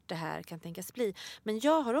svårt det här kan tänkas bli. Men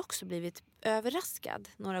jag har också blivit överraskad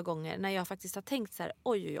några gånger när jag faktiskt har tänkt så här,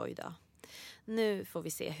 oj då. Nu får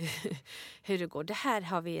vi se hur det går. Det här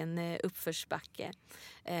har vi en uppförsbacke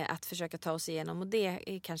att försöka ta oss igenom och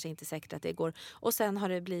det är kanske inte säkert att det går. Och sen har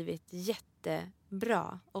det blivit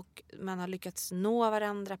jättebra och man har lyckats nå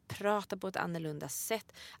varandra, prata på ett annorlunda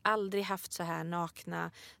sätt. Aldrig haft så här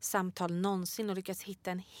nakna samtal någonsin och lyckats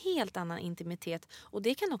hitta en helt annan intimitet. Och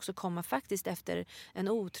det kan också komma faktiskt efter en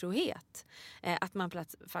otrohet. Att man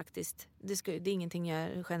faktiskt, det är ingenting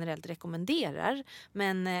jag generellt rekommenderar,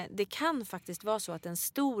 men det kan faktiskt vara så att en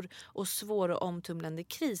stor och svår och omtumlande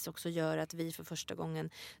kris också gör att vi för första gången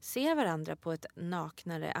ser varandra på ett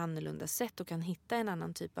naknare, annorlunda sätt och kan hitta en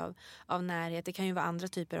annan typ av närhet. Det kan ju vara andra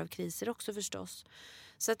typer av kriser också förstås.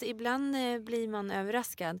 Så att ibland blir man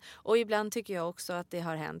överraskad och ibland tycker jag också att det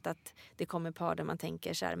har hänt att det kommer par där man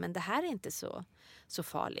tänker så här, men det här är inte så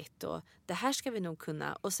farligt och det här ska vi nog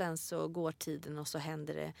kunna och sen så går tiden och så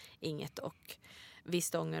händer det inget och vi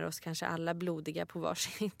stångar oss kanske alla blodiga på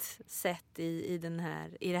varsitt sätt i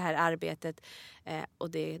det här arbetet och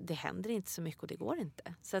det händer inte så mycket och det går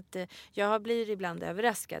inte. Så att jag blir ibland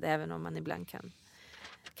överraskad även om man ibland kan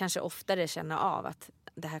kanske oftare känna av att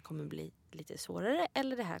det här kommer bli lite svårare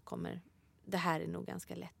eller det här är nog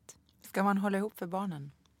ganska lätt. Ska man hålla ihop för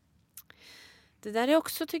barnen? Det där är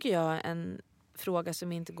också, tycker jag, en fråga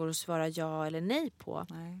som inte går att svara ja eller nej på.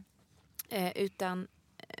 Nej. Utan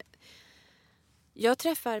jag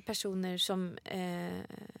träffar personer som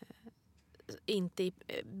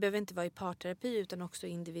behöver inte vara i parterapi utan också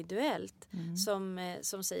individuellt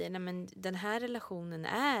som säger nej men den här relationen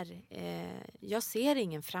jag ser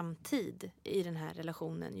ingen framtid i den här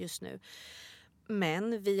relationen just nu.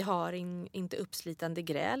 Men vi har inte uppslitande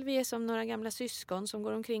gräl. Vi är som några gamla syskon som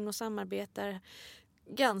går omkring och samarbetar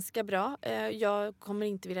ganska bra. Jag kommer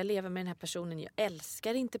inte vilja leva med den här personen. Jag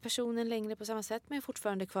älskar inte personen längre på samma sätt men jag har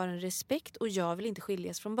fortfarande kvar en respekt och jag vill inte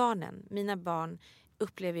skiljas från barnen. Mina barn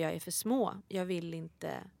upplever jag är för små. Jag vill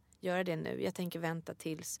inte göra det nu. Jag tänker vänta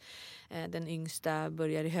tills den yngsta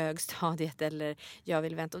börjar i högstadiet eller jag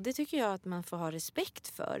vill vänta. Och det tycker jag att man får ha respekt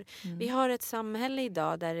för. Vi har ett samhälle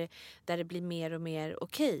idag där det blir mer och mer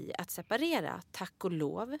okej att separera. Tack och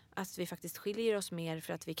lov. Att vi faktiskt skiljer oss mer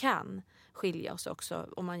för att vi kan skilja oss också.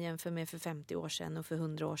 Om man jämför med för 50 år sedan och för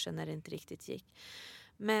 100 år sedan när det inte riktigt gick.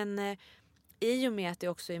 Men i och med att det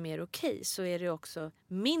också är mer okej så är det också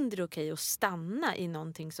mindre okej att stanna i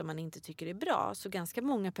någonting som man inte tycker är bra. Så ganska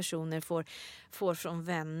många personer får från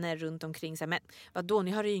vänner runt omkring så här, men vadå,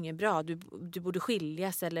 ni har det ju inget bra, du borde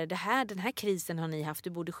skiljas eller den här krisen har ni haft, du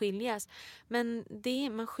borde skiljas. Men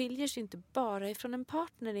man skiljer sig inte bara ifrån en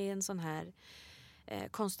partner i en sån här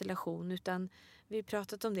konstellation utan vi har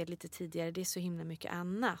pratat om det lite tidigare. Det är så himla mycket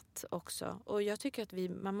annat också. Och jag tycker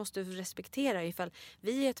att man måste respektera ifall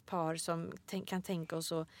vi är ett par som kan tänka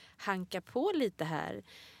oss att hanka på lite här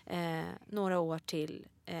några år till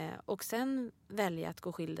och sen välja att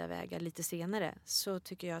gå skilda vägar lite senare. Så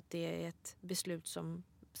tycker jag att det är ett beslut som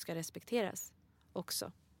ska respekteras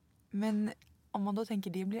också. Men om man då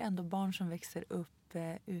tänker, det blir ändå barn som växer upp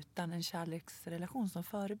utan en kärleksrelation som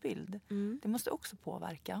förebild. Det måste också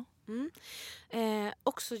påverka.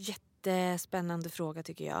 Också jättespännande fråga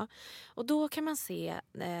tycker jag. Och då kan man se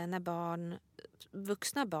när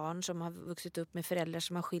vuxna barn som har vuxit upp med föräldrar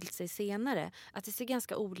som har skilt sig senare, att det ser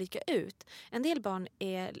ganska olika ut. En del barn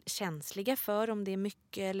är känsliga för om det är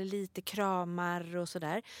mycket eller lite kramar och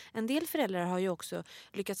sådär. En del föräldrar har ju också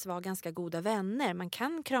lyckats vara ganska goda vänner. Man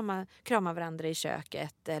kan krama varandra i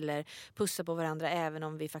köket eller pussa på varandra även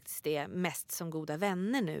om vi faktiskt är mest som goda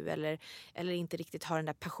vänner nu eller inte riktigt har den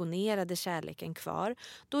där passionerade kärleken kvar.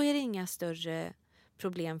 Då är det inga större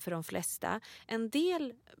problem för de flesta. En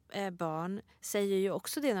del barn säger ju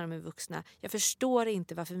också det när de är vuxna. Jag förstår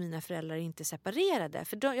inte varför mina föräldrar inte är separerade.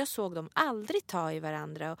 För jag såg dem aldrig ta i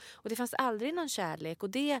varandra. Och det fanns aldrig någon kärlek. Och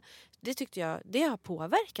det tyckte jag, det har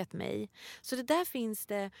påverkat mig. Så det där finns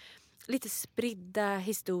det lite spridda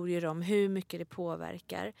historier om hur mycket det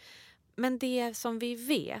påverkar. Men det som vi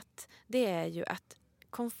vet, det är ju att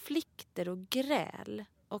konflikter och gräl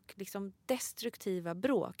och liksom destruktiva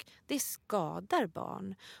bråk, det skadar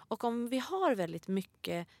barn. Och om vi har väldigt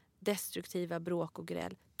mycket destruktiva bråk och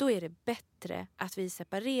gräl, då är det bättre att vi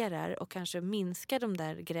separerar och kanske minskar de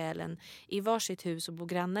där grälen i varsitt hus och bo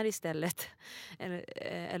grannar istället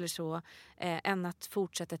eller så, än att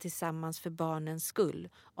fortsätta tillsammans för barnens skull.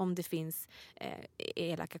 Om det finns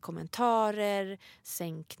elaka kommentarer,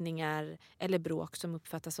 sänkningar eller bråk som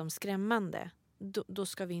uppfattas som skrämmande, då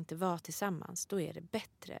ska vi inte vara tillsammans. Då är det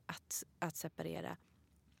bättre att separera.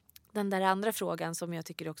 Den där andra frågan som jag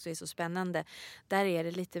tycker också är så spännande, där är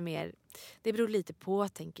det lite mer, det beror lite på,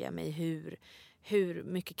 tänker jag mig, hur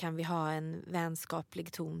mycket kan vi ha en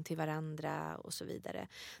vänskaplig ton till varandra och så vidare.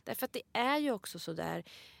 Därför att det är ju också så där,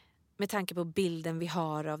 med tanke på bilden vi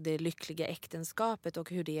har av det lyckliga äktenskapet och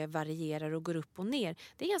hur det varierar och går upp och ner.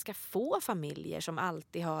 Det är ganska få familjer som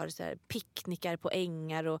alltid har så här picknickar på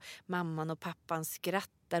ängar och mamman och pappan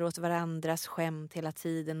skrattar åt varandras skämt hela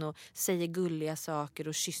tiden och säger gulliga saker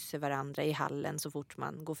och kysser varandra i hallen så fort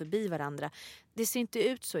man går förbi varandra. Det ser inte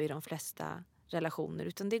ut så i de flesta relationer,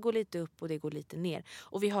 utan det går lite upp och det går lite ner.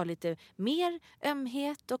 Och vi har lite mer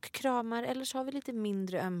ömhet och kramar, eller så har vi lite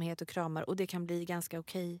mindre ömhet och kramar, och det kan bli ganska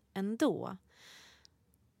okej ändå.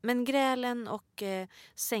 Men grälen och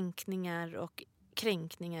sänkningar och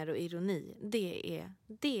kränkningar och ironi,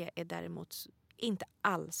 det är däremot inte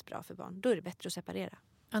alls bra för barn. Då är det bättre att separera.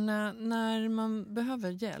 Anna, när man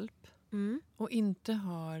behöver hjälp och inte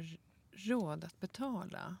har råd att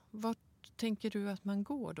betala, vart tänker du att man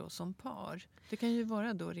går då som par? Det kan ju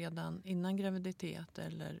vara då redan innan graviditet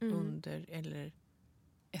eller under eller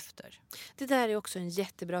efter. Det där är också en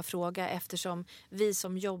jättebra fråga, eftersom vi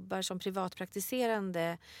som jobbar som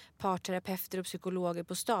privatpraktiserande parterapeuter och psykologer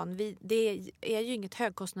på stan, det är ju inget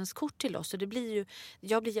högkostnadskort till oss. Så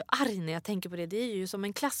jag blir ju arg när jag tänker på det. Det är ju som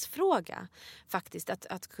en klassfråga faktiskt,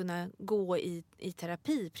 att kunna gå i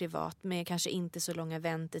terapi privat med kanske inte så långa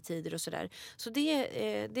väntetider och sådär. Så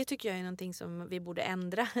det tycker jag är någonting som vi borde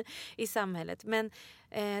ändra i samhället. Men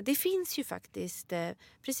det finns ju faktiskt,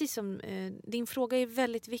 precis som din fråga är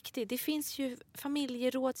väldigt viktig, det finns ju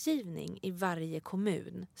familjerådgivning i varje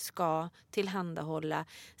kommun ska tillhandahålla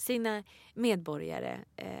sina medborgare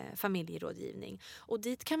familjerådgivning. Och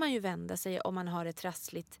dit kan man ju vända sig om man har det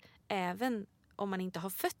trassligt, även om man inte har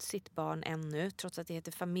fött sitt barn ännu, trots att det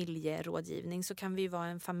heter familjerådgivning, så kan vi ju vara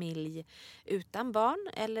en familj utan barn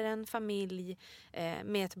eller en familj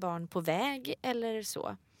med ett barn på väg eller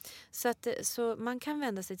så. Så man kan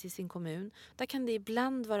vända sig till sin kommun. Där kan det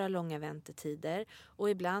ibland vara långa väntetider och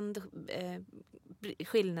ibland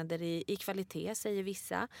skillnader i kvalitet, säger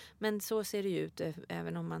vissa. Men så ser det ju ut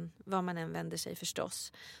även om var man än vänder sig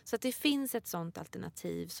förstås. Så att det finns ett sådant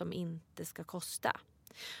alternativ som inte ska kosta.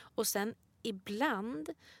 Och sen ibland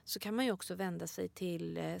så kan man ju också vända sig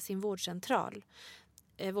till sin vårdcentral.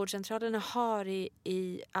 Vårdcentralerna har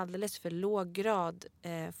i alldeles för låg grad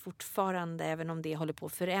fortfarande, även om det håller på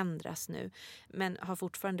att förändras nu, men har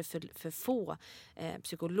fortfarande för få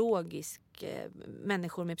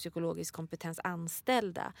människor med psykologisk kompetens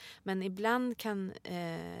anställda. Men ibland kan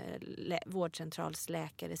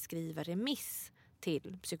vårdcentralsläkare skriva remiss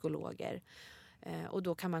till psykologer. Och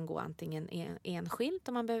då kan man gå antingen enskilt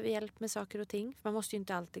om man behöver hjälp med saker och ting. Man måste ju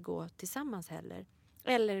inte alltid gå tillsammans heller.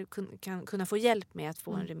 Eller kan kunna få hjälp med att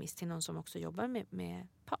få en remiss till någon som också jobbar med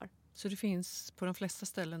par. Så det finns på de flesta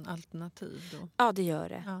ställen alternativ då? Ja, det gör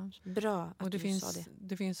det. Ja. Bra att och du sa det.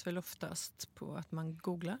 Det finns väl oftast på att man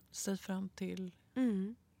googlar sig fram till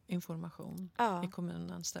information i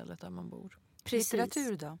kommunen, stället där man bor. Precis.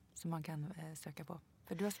 Litteratur då, som man kan söka på?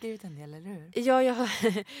 För du har skrivit en del, eller hur?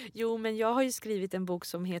 Ja, men jag har ju skrivit en bok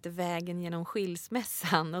som heter Vägen genom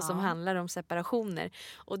skilsmässan och som handlar om separationer.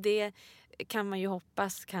 Och det kan man ju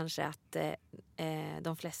hoppas kanske att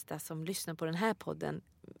de flesta som lyssnar på den här podden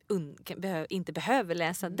inte behöver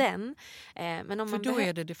läsa den. Men om för då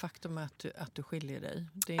är det faktum att du skiljer dig.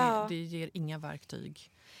 Det ger inga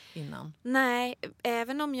verktyg innan. Nej,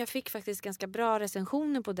 även om jag fick faktiskt ganska bra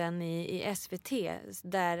recensioner på den i SVT,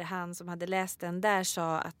 där han som hade läst den där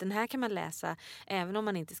sa att den här kan man läsa även om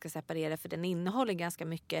man inte ska separera, för den innehåller ganska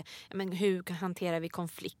mycket. Men hur hanterar vi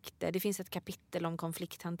konflikter? Det finns ett kapitel om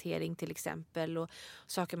konflikthantering till exempel, och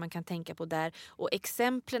saker man kan tänka på där. Och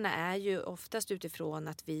exemplen är ju oftast utifrån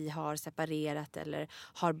att vi har separerat eller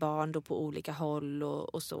har barn då på olika håll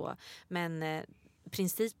och så. Men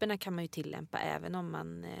principerna kan man ju tillämpa även om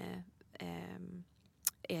man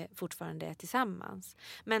fortfarande är tillsammans.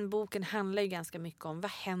 Men boken handlar ju ganska mycket om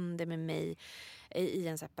vad händer med mig i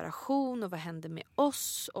en separation och vad händer med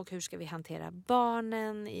oss och hur ska vi hantera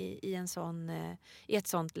barnen i ett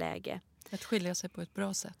sånt läge. Att skilja sig på ett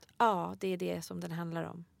bra sätt. Ja, det är det som den handlar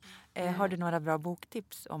om. Har du några bra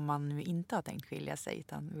boktips om man nu inte har tänkt skilja sig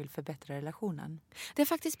utan vill förbättra relationen? Det har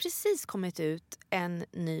faktiskt precis kommit ut en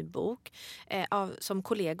ny bok som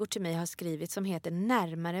kollegor till mig har skrivit som heter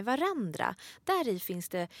Närmare varandra. Där i finns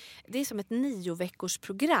det är som ett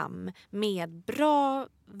 9-veckorsprogram med bra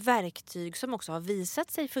verktyg som också har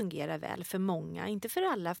visat sig fungera väl för många. Inte för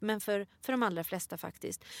alla, men för de allra flesta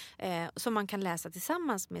faktiskt. Som man kan läsa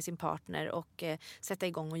tillsammans med sin partner och sätta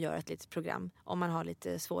igång och göra ett litet program om man har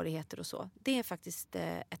lite svårigheter och så. Det är faktiskt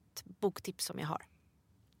ett boktips som jag har.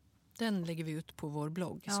 Den lägger vi ut på vår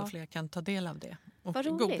blogg så fler kan ta del av det. Och Vad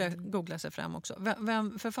roligt. googla sig fram också.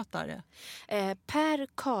 Vem författare? Per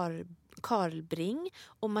Karlbring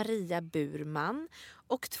och Maria Burman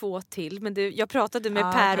och 2 till. Men jag pratade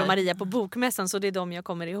med Per och Maria på bokmässan så det är de jag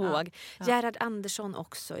kommer ihåg. Gerhard Andersson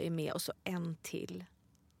också är med och så en till.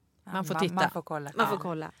 Man får titta. Man får kolla. Man får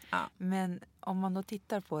kolla. Ja. Men om man då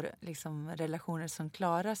tittar på liksom, relationer som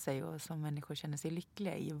klarar sig och som människor känner sig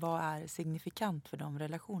lyckliga i, vad är signifikant för de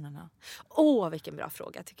relationerna? Vilken bra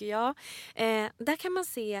fråga tycker jag. Där kan man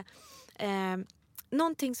se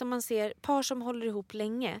någonting som man ser, par som håller ihop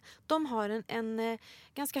länge, de har en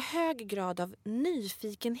ganska hög grad av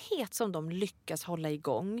nyfikenhet som de lyckas hålla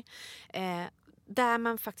igång. Där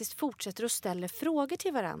man faktiskt fortsätter att ställa frågor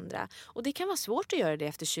till varandra. Och det kan vara svårt att göra det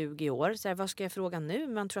efter 20 år. Så här, vad ska jag fråga nu?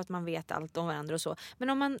 Man tror att man vet allt om varandra och så. Men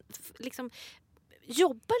om man liksom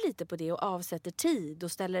jobbar lite på det och avsätter tid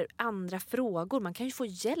och ställer andra frågor. Man kan ju få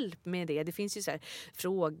hjälp med det. Det finns ju så här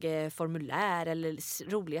frågeformulär eller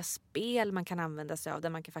roliga spel man kan använda sig av där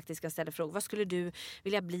man faktiskt ska ställa frågor. Vad skulle du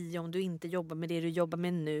vilja bli om du inte jobbar med det du jobbar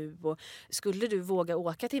med nu? Och skulle du våga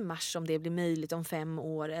åka till Mars om det blir möjligt om 5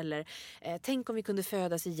 år? Eller tänk om vi kunde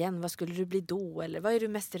födas igen, vad skulle du bli då? Eller vad är du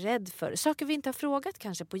mest rädd för? Saker vi inte har frågat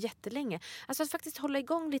kanske på jättelänge. Alltså att faktiskt hålla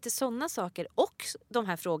igång lite sådana saker och de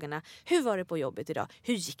här frågorna. Hur var det på jobbet idag?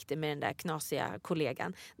 Hur gick det med den där knasiga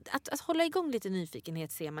kollegan? Att hålla igång lite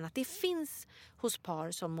nyfikenhet ser man att det finns hos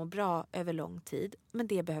par som mår bra över lång tid. Men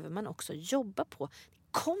det behöver man också jobba på. Det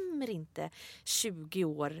kommer inte 20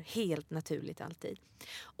 år helt naturligt alltid.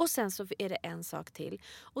 Och sen så är det en sak till.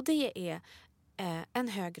 Och det är en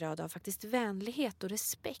hög grad av faktiskt vänlighet och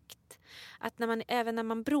respekt. Att även när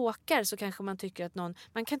man bråkar så kanske man tycker att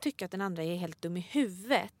man kan tycka att den andra är helt dum i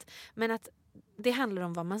huvudet. Men att det handlar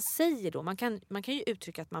om vad man säger då. Man kan ju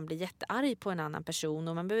uttrycka att man blir jättearg på en annan person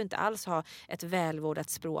och man behöver inte alls ha ett välvårdat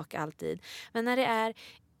språk alltid. Men när det är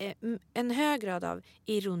en hög grad av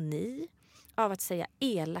ironi, av att säga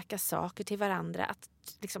elaka saker till varandra, att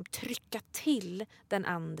liksom trycka till den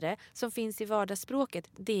andra som finns i vardagsspråket,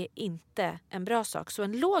 det är inte en bra sak. Så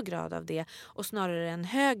en låg grad av det och snarare en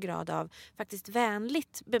hög grad av faktiskt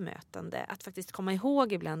vänligt bemötande. Att faktiskt komma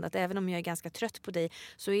ihåg ibland att även om jag är ganska trött på dig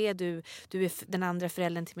så är du är den andra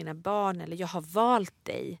föräldern till mina barn eller jag har valt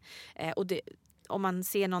dig. Och om man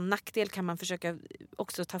ser någon nackdel kan man försöka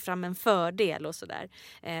också ta fram en fördel och sådär.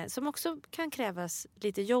 Som också kan krävas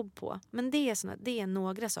lite jobb på. Men det är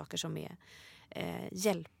några saker som är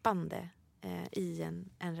hjälpande i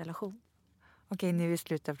en relation. Okej, nu i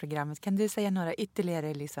slutet av programmet. Kan du säga några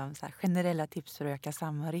ytterligare liksom, så här, generella tips för att öka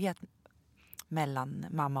samhörighet mellan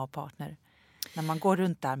mamma och partner? När man går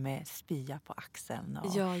runt där med spya på axeln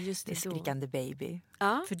och just det skrikande baby.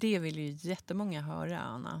 Ja. För det vill ju jättemånga höra,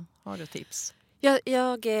 Anna. Har du tips?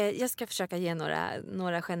 Jag ska försöka ge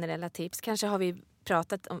några generella tips. Kanske har vi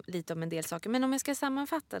pratat lite om en del saker. Men om jag ska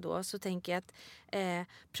sammanfatta då så tänker jag att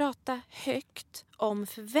prata högt om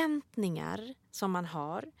förväntningar som man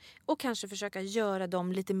har. Och kanske försöka göra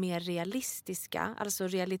dem lite mer realistiska. Alltså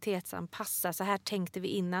realitetsanpassa. Så här tänkte vi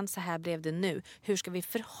innan, så här blev det nu. Hur ska vi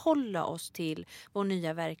förhålla oss till vår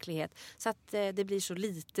nya verklighet? Så att det blir så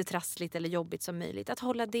lite trassligt eller jobbigt som möjligt. Att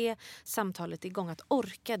hålla det samtalet igång. Att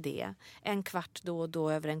orka det. 1/4 då och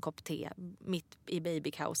då över en kopp te. Mitt i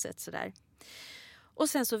babykaoset sådär. Och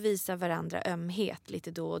sen så visar varandra ömhet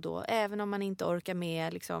lite då och då. Även om man inte orkar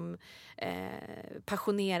med liksom,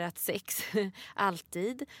 passionerat sex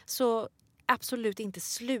alltid. Så absolut inte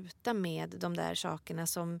sluta med de där sakerna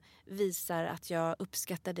som visar att jag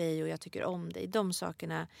uppskattar dig och jag tycker om dig. De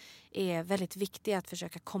sakerna är väldigt viktiga att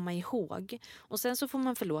försöka komma ihåg. Och sen så får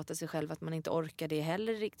man förlåta sig själv att man inte orkar det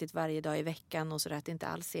heller riktigt varje dag i veckan och så att det inte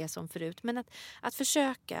alls är som förut. Men att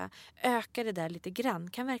försöka öka det där lite grann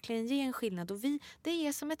kan verkligen ge en skillnad. Och det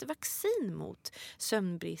är som ett vaccin mot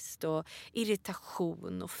sömnbrist och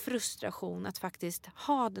irritation och frustration. Att faktiskt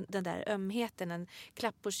ha den där ömheten, en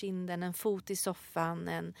klapp på kinden, en fot i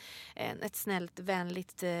soffan, ett snällt,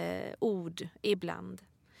 vänligt ord ibland.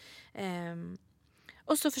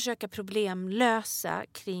 Och så försöka problemlösa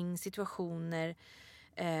kring situationer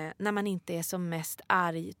när man inte är som mest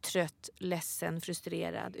arg, trött, ledsen,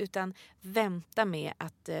 frustrerad. Utan vänta med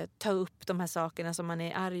att ta upp de här sakerna som man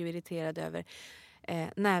är arg och irriterad över.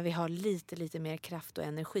 När vi har lite mer kraft och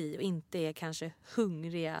energi och inte är kanske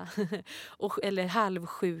hungriga eller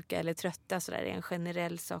halvsjuka eller trötta. Så där är en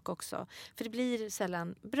generell sak också. För det blir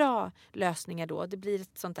sällan bra lösningar då. Det blir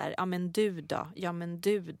ett sånt där, ja men du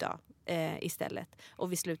då istället.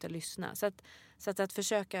 Och vi slutar lyssna. Så att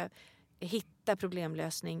försöka hitta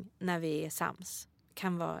problemlösning när vi är sams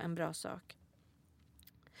kan vara en bra sak.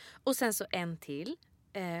 Och sen så en till.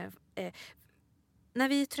 När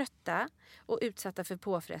vi är trötta och utsatta för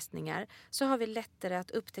påfrestningar så har vi lättare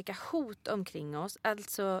att upptäcka hot omkring oss.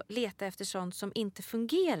 Alltså leta efter sånt som inte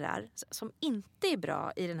fungerar, som inte är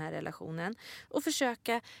bra i den här relationen. Och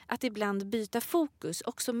försöka att ibland byta fokus,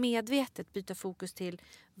 också medvetet byta fokus till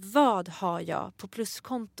vad har jag på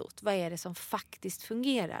pluskontot? Vad är det som faktiskt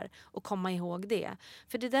fungerar? Och komma ihåg det.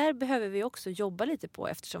 För det där behöver vi också jobba lite på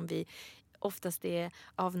eftersom vi oftast är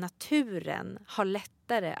av naturen har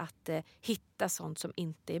lättare att hitta sånt som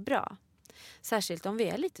inte är bra. Särskilt om vi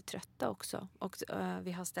är lite trötta också och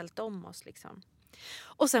vi har ställt om oss liksom.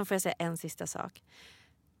 Och sen får jag säga en sista sak.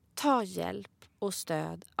 Ta hjälp och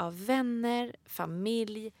stöd av vänner,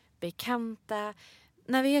 familj, bekanta.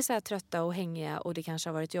 När vi är så här trötta och hängiga och det kanske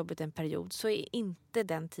har varit jobbigt en period så är inte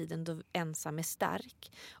den tiden då ensam är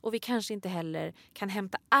stark. Och vi kanske inte heller kan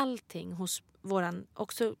hämta allting hos våran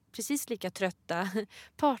också precis lika trötta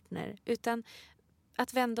partner. Utan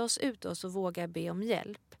att vända oss ut och våga be om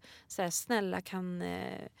hjälp. Så här, snälla kan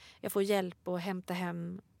jag få hjälp att hämta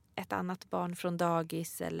hem ett annat barn från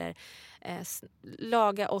dagis eller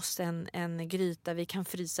laga oss en gryta vi kan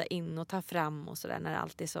frysa in och ta fram och sådär när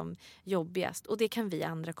allt är som jobbigast. Och det kan vi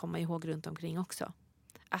andra komma ihåg runt omkring också.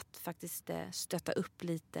 Att faktiskt stötta upp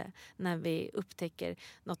lite när vi upptäcker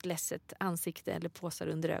något ledset ansikte eller påsar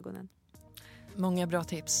under ögonen. Många bra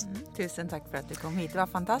tips. Tusen tack för att du kom hit. Det var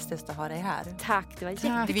fantastiskt att ha dig här. Tack, det var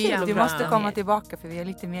jättekul. Du måste komma tillbaka för vi har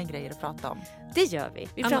lite mer grejer att prata om. Det gör vi.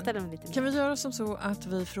 Vi pratar om lite mer. Kan vi göra som så att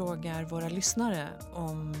vi frågar våra lyssnare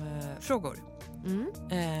om frågor?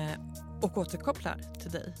 Och återkopplar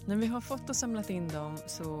till dig. När vi har fått och samlat in dem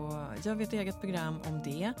så gör vi ett eget program om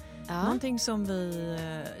det. Ja. Någonting som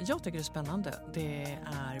jag tycker är spännande, det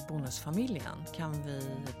är bonusfamiljen. Kan vi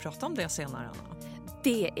prata om det senare, Anna?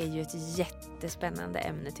 Det är ju ett jättespännande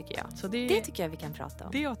ämne tycker jag. Så det tycker jag vi kan prata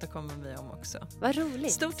om. Det återkommer vi om också. Vad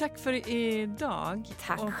roligt. Stort tack för idag.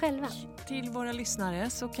 Tack och själva. Till våra lyssnare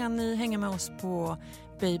så kan ni hänga med oss på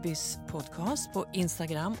Babys podcast på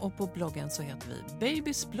Instagram och på bloggen så heter vi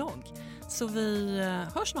Babys blogg. Så vi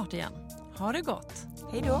hörs snart igen. Ha det gott.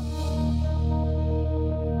 Hej då.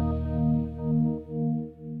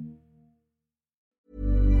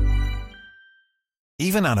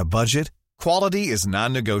 Even on a budget, quality is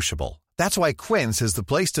non-negotiable. That's why Quince is the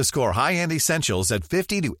place to score high-end essentials at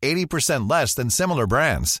 50 to 80% less than similar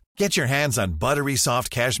brands. Get your hands on buttery soft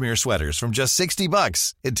cashmere sweaters from just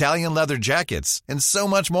 $60, Italian leather jackets, and so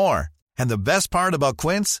much more. And the best part about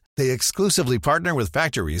Quince, they exclusively partner with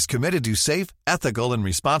factories committed to safe, ethical, and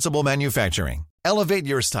responsible manufacturing. Elevate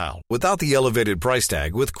your style without the elevated price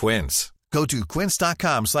tag with Quince. Go to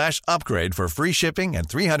quince.com/upgrade for free shipping and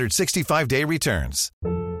 365-day returns.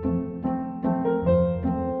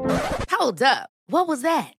 Hold up. What was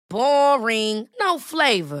that? Boring. No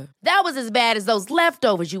flavor. That was as bad as those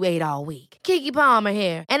leftovers you ate all week. Keke Palmer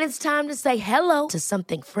here, and it's time to say hello to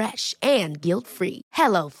something fresh and guilt-free.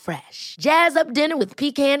 Hello Fresh. Jazz up dinner with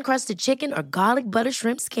pecan-crusted chicken or garlic butter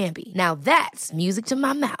shrimp scampi. Now that's music to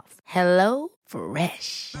my mouth. Hello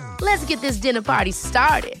Fresh. Let's get this dinner party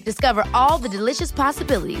started. Discover all the delicious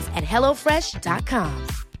possibilities at HelloFresh.com.